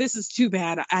 this is too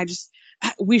bad.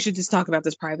 We should just talk about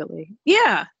this privately.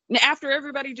 Yeah. After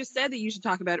everybody just said that you should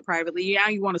talk about it privately, now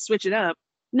you want to switch it up.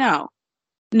 No.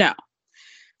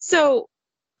 So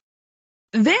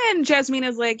then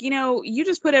Jasmina's like, you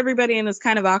just put everybody in this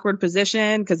kind of awkward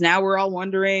position because now we're all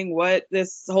wondering what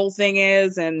this whole thing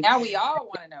is. And now we all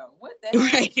want to know what the hell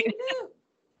right. did you do?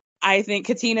 I think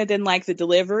Katina didn't like the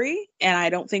delivery, and I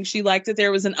don't think she liked that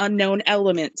there was an unknown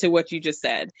element to what you just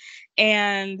said.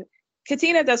 And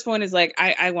Katina at this point is like,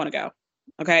 I want to go.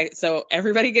 Okay, so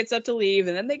everybody gets up to leave,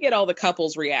 and then they get all the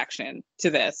couples' reaction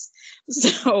to this.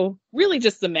 So really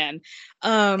just the men.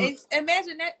 Imagine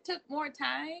that took more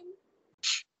time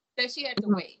that she had to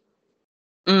wait.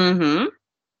 Mm-hmm.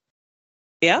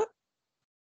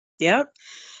 Yep.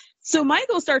 So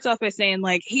Michael starts off by saying,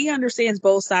 like, he understands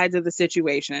both sides of the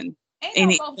situation.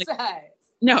 Ain't no both sides.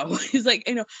 No, he's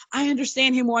like, I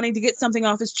understand him wanting to get something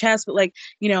off his chest, but like,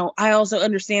 I also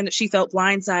understand that she felt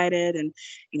blindsided. And,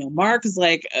 Mark is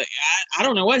like, I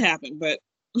don't know what happened, but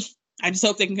I just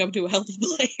hope they can come to a healthy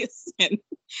place. And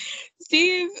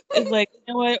Steve is like, you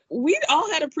know what? We all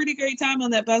had a pretty great time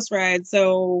on that bus ride.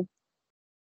 So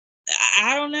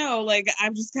I don't know. Like,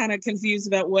 I'm just kind of confused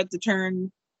about what the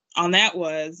turn on that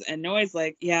was. And Noah's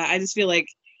like, yeah, I just feel like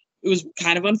it was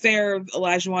kind of unfair of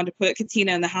Elijah wanted to put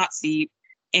Katina in the hot seat,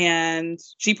 and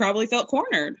she probably felt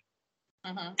cornered.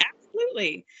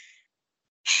 Absolutely.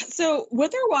 So when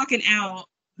they're walking out,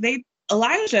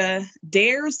 Elijah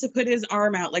dares to put his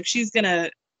arm out like she's gonna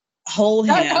hold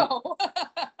him.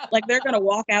 Like they're gonna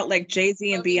walk out like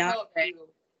Jay-Z and Beyonce.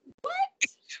 What?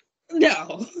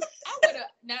 No.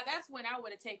 Now that's when I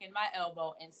would have taken my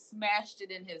elbow and smashed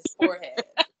it in his forehead.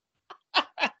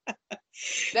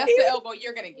 That's the elbow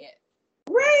you're gonna get.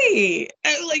 Right.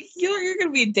 Like you're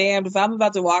gonna be damned if I'm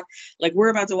about to walk, like we're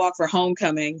about to walk for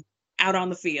homecoming out on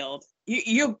the field.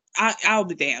 I'll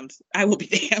be damned. I will be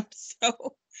damned.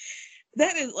 So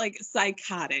that is like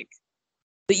psychotic.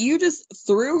 That you just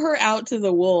threw her out to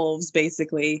the wolves,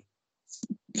 basically.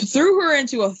 Threw her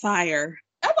into a fire.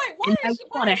 I'm like, why I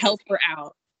want to help her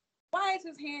out. Why is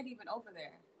his hand even over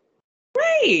there?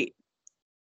 Right.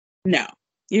 No,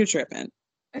 you're tripping.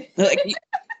 Like,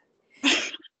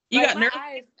 you got nervous.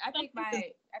 I think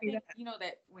that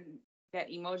when that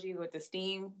emoji with the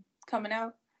steam coming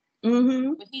out,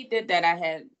 when he did that, I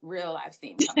had real life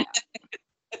steam coming out.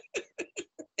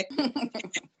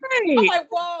 Right. I'm like,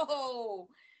 whoa,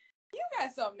 you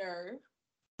got some nerve.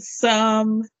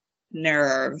 Some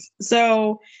nerve.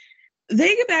 So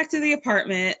they get back to the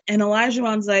apartment, and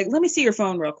Elijah's like, let me see your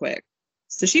phone real quick.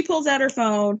 So she pulls out her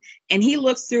phone, and he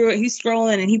looks through it. He's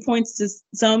scrolling, and he points to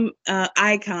some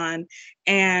icon,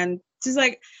 and she's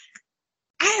like,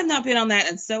 I have not been on that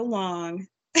in so long.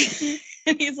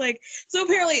 And he's like, so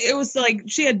apparently it was like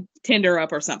she had Tinder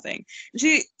up or something.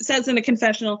 She says in a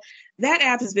confessional, that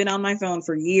app has been on my phone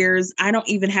for years. I don't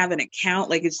even have an account.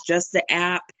 Like, it's just the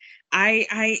app.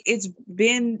 It's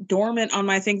been dormant on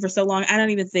my thing for so long. I don't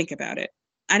even think about it.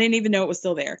 I didn't even know it was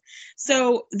still there.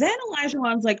 So then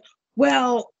Elijah's like,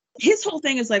 well, his whole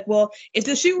thing is like, well, if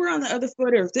the shoe were on the other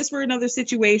foot, or if this were another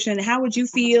situation, how would you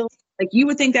feel? Like, you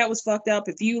would think that was fucked up.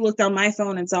 If you looked on my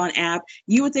phone and saw an app,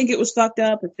 you would think it was fucked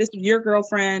up. If this was your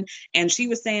girlfriend and she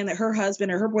was saying that her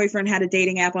husband or her boyfriend had a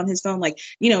dating app on his phone, like,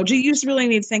 you just really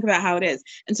need to think about how it is.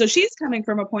 And so she's coming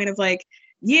from a point of like,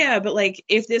 yeah, but like,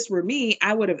 if this were me,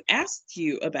 I would have asked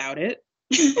you about it.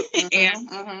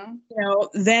 And,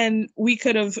 then we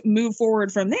could have moved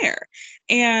forward from there.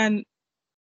 And,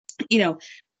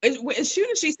 as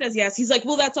soon as she says yes, he's like,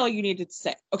 well, that's all you needed to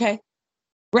say. Okay.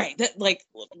 Right. That, like,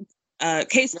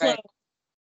 case closed. Right.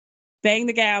 Bang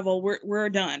the gavel. We're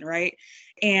done. Right.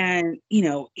 And,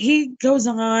 he goes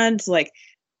on to like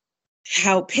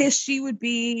how pissed she would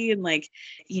be. And like,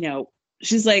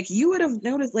 she's like, you would have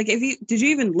noticed, like, did you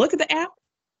even look at the app?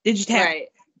 Did you tap? Right.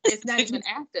 It's not even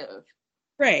active.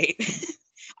 Right.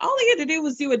 All he had to do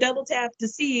was do a double tap to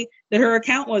see that her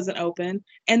account wasn't open,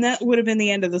 and that would have been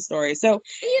the end of the story. So,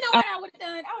 you know what I would have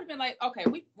done? I would have been like, okay,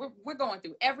 we're going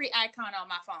through every icon on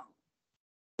my phone.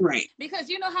 Right. Because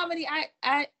you know how many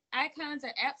icons or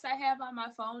apps I have on my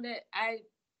phone that I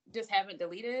just haven't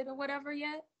deleted or whatever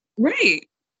yet? Right.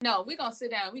 No, we're going to sit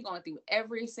down. We're going through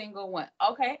every single one.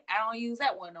 Okay, I don't use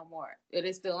that one no more. It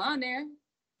is still on there.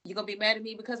 You going to be mad at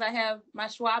me because I have my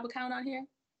Schwab account on here?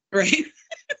 Right.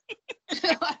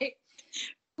 Like,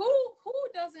 who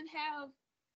doesn't have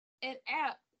an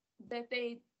app that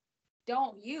they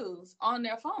don't use on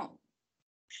their phone?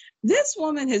 This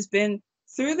woman has been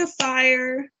through the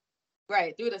fire.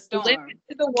 Right, through the storm. Limit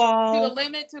to the wall. To the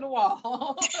limit to the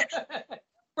wall.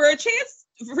 For a chance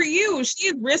for you.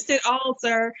 She's risked it all,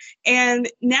 sir. And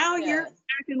now you're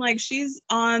acting like she's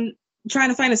on trying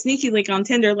to find a sneaky link on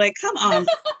Tinder. Like, come on.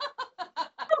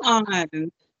 Come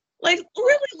on. Like,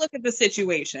 really look at the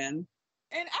situation.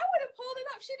 And I would have pulled it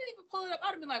up. She didn't even pull it up. I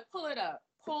would have been like, pull it up.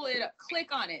 Pull it up. Click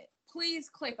on it. Please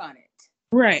click on it.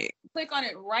 Right. Click on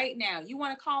it right now. You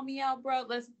want to call me out, bro?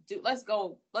 Let's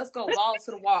go balls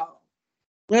to the wall.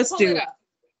 Let's pull do it up.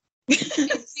 And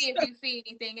see if you see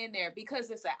anything in there, because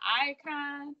it's an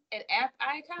icon, an app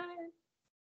icon.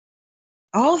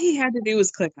 All he had to do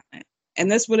was click on it,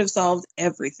 and this would have solved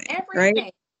everything.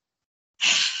 Right?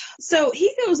 So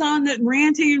he goes on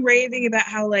ranting and raving about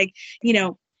how, like, you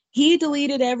know, he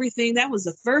deleted everything. That was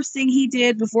the first thing he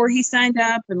did before he signed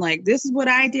up. And like, this is what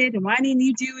I did. And why didn't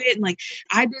you do it? And like,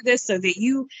 I did this so that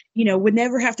you know, would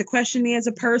never have to question me as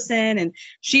a person. And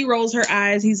she rolls her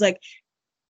eyes. He's like,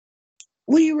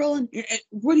 what are you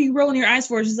rolling your eyes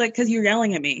for? She's like, because you're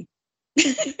yelling at me.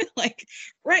 Like,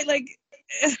 right. Like,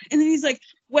 and then he's like,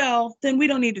 well, then we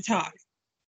don't need to talk.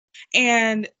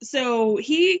 And so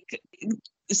he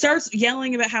starts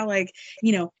yelling about how, like,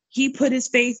 you know, he put his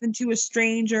faith into a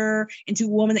stranger, into a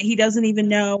woman that he doesn't even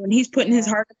know, and he's putting his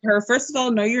heart into her. First of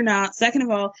all, no, you're not. Second of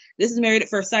all, this is Married at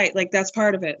First Sight. Like, that's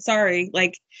part of it. Sorry.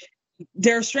 Like,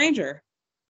 they're a stranger.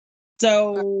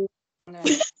 So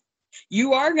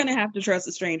you are going to have to trust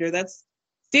a stranger. That's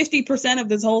 50% of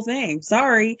this whole thing.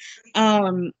 Sorry.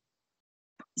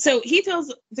 So he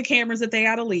tells the cameras that they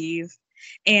got to leave.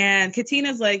 And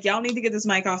Katina's like, y'all need to get this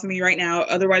mic off of me right now.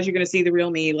 Otherwise, you're going to see the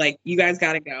real me. Like, you guys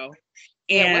got to go.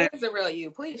 And what is the real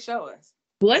you? Please show us.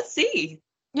 Let's see.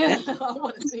 Yeah, I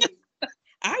want to see.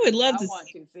 I would love to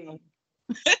see.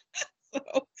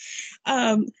 So,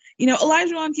 you know,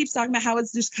 Elijah keeps talking about how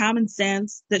it's just common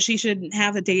sense that she shouldn't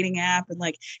have a dating app. And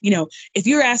like, you know, if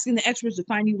you're asking the experts to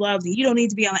find you love, then you don't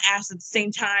need to be on the apps at the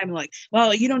same time. Like,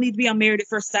 well, you don't need to be on Married at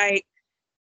First Sight.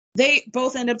 They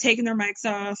both end up taking their mics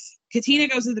off. Katina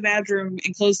goes to the bathroom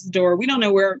and closes the door. We don't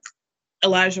know where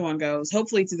Elijah goes.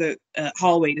 Hopefully to the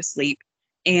hallway to sleep.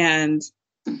 And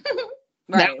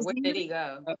right, where did he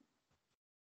go?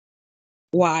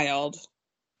 Wild.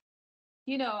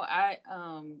 You know, I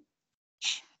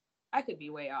could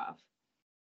be way off.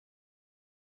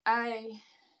 I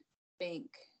think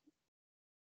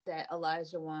that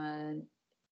Elijah was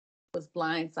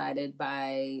blindsided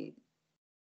by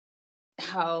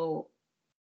how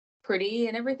pretty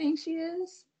and everything she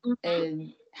is,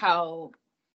 and how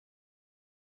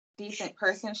decent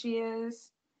person she is.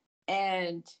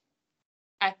 And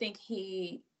I think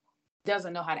he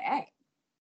doesn't know how to act.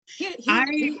 I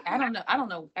don't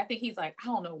know. I think he's like, I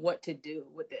don't know what to do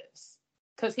with this.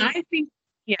 I think,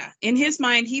 yeah, in his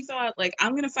mind, he thought, like,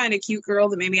 I'm going to find a cute girl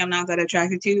that maybe I'm not that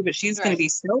attracted to, but she's going to be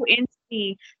so into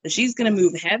me that she's going to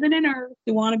move heaven and earth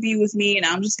to want to be with me, and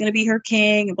I'm just going to be her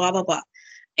king, and blah, blah, blah.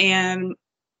 And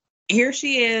here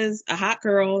she is, a hot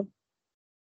girl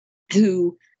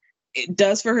who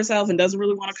does for herself and doesn't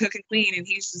really want to cook and clean. And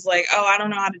he's just like, oh, I don't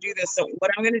know how to do this. So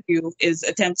what I'm going to do is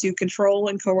attempt to control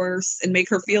and coerce and make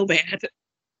her feel bad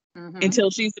until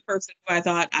she's the person who I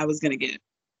thought I was going to get.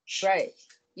 Right.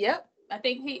 Yep. I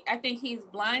think he's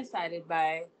blindsided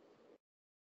by,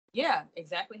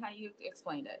 exactly how you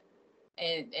explained it.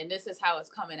 And this is how it's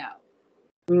coming out.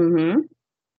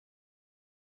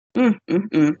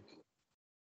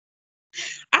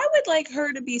 I would like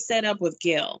her to be set up with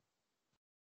Gil.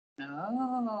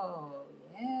 Oh,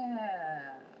 yeah.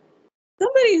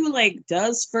 Somebody who, like,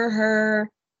 does for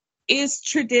her, is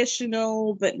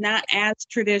traditional, but not as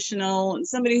traditional, and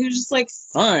somebody who's just, like,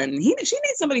 fun. She needs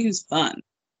somebody who's fun.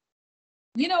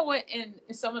 You know what? In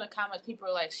some of the comments, people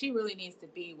are like, she really needs to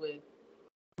be with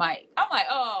Mike. I'm like,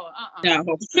 oh, No.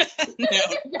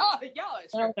 y'all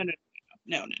are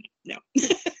No.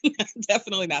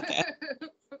 Definitely not that.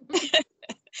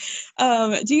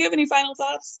 Do you have any final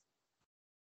thoughts?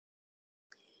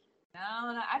 No,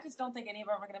 I just don't think any of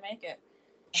them are going to make it.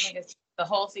 I think the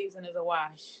whole season is a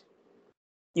wash.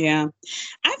 Yeah.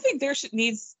 I think there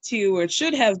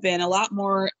should have been a lot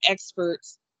more expert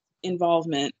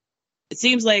involvement. It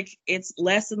seems like it's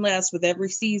less and less with every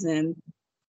season.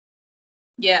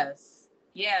 Yes.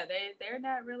 Yeah, they're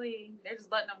not really, they're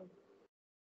just letting them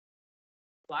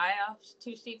fly off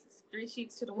 2 sheets, 3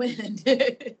 sheets to the wind.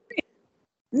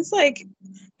 It's like,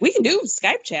 we can do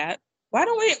Skype chat. Why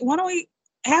don't we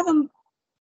have them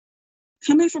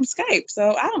come in from Skype?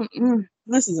 So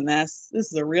this is a mess. This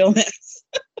is a real mess.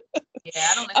 Yeah,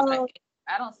 I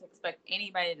don't expect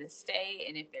anybody to stay,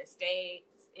 and if they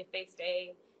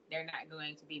stay, they're not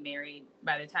going to be married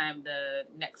by the time the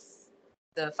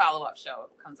follow-up show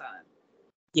comes on.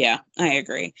 Yeah, I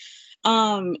agree.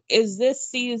 Is this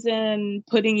season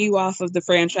putting you off of the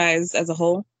franchise as a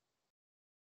whole?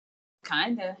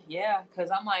 Kinda, yeah.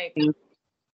 Because I'm like,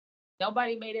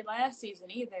 nobody made it last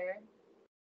season either.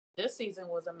 This season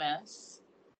was a mess.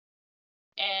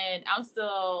 And I'm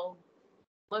still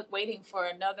waiting for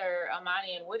another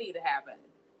Amani and Woody to happen.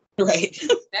 Right.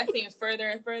 That seems further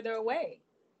and further away.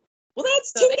 Well,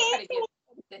 that's so too bad.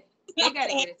 They gotta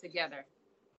get it together.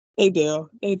 They do.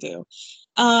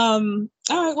 All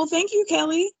right. Well, thank you,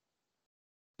 Kelly.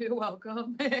 You're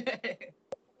welcome.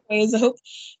 I hope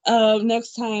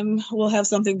next time we'll have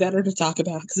something better to talk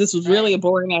about, because this was really a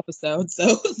boring episode.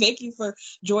 So thank you for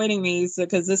joining me,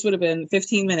 because this would have been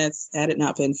 15 minutes had it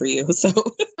not been for you. So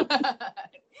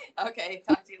okay,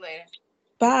 talk to you later.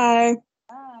 Bye.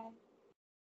 Bye.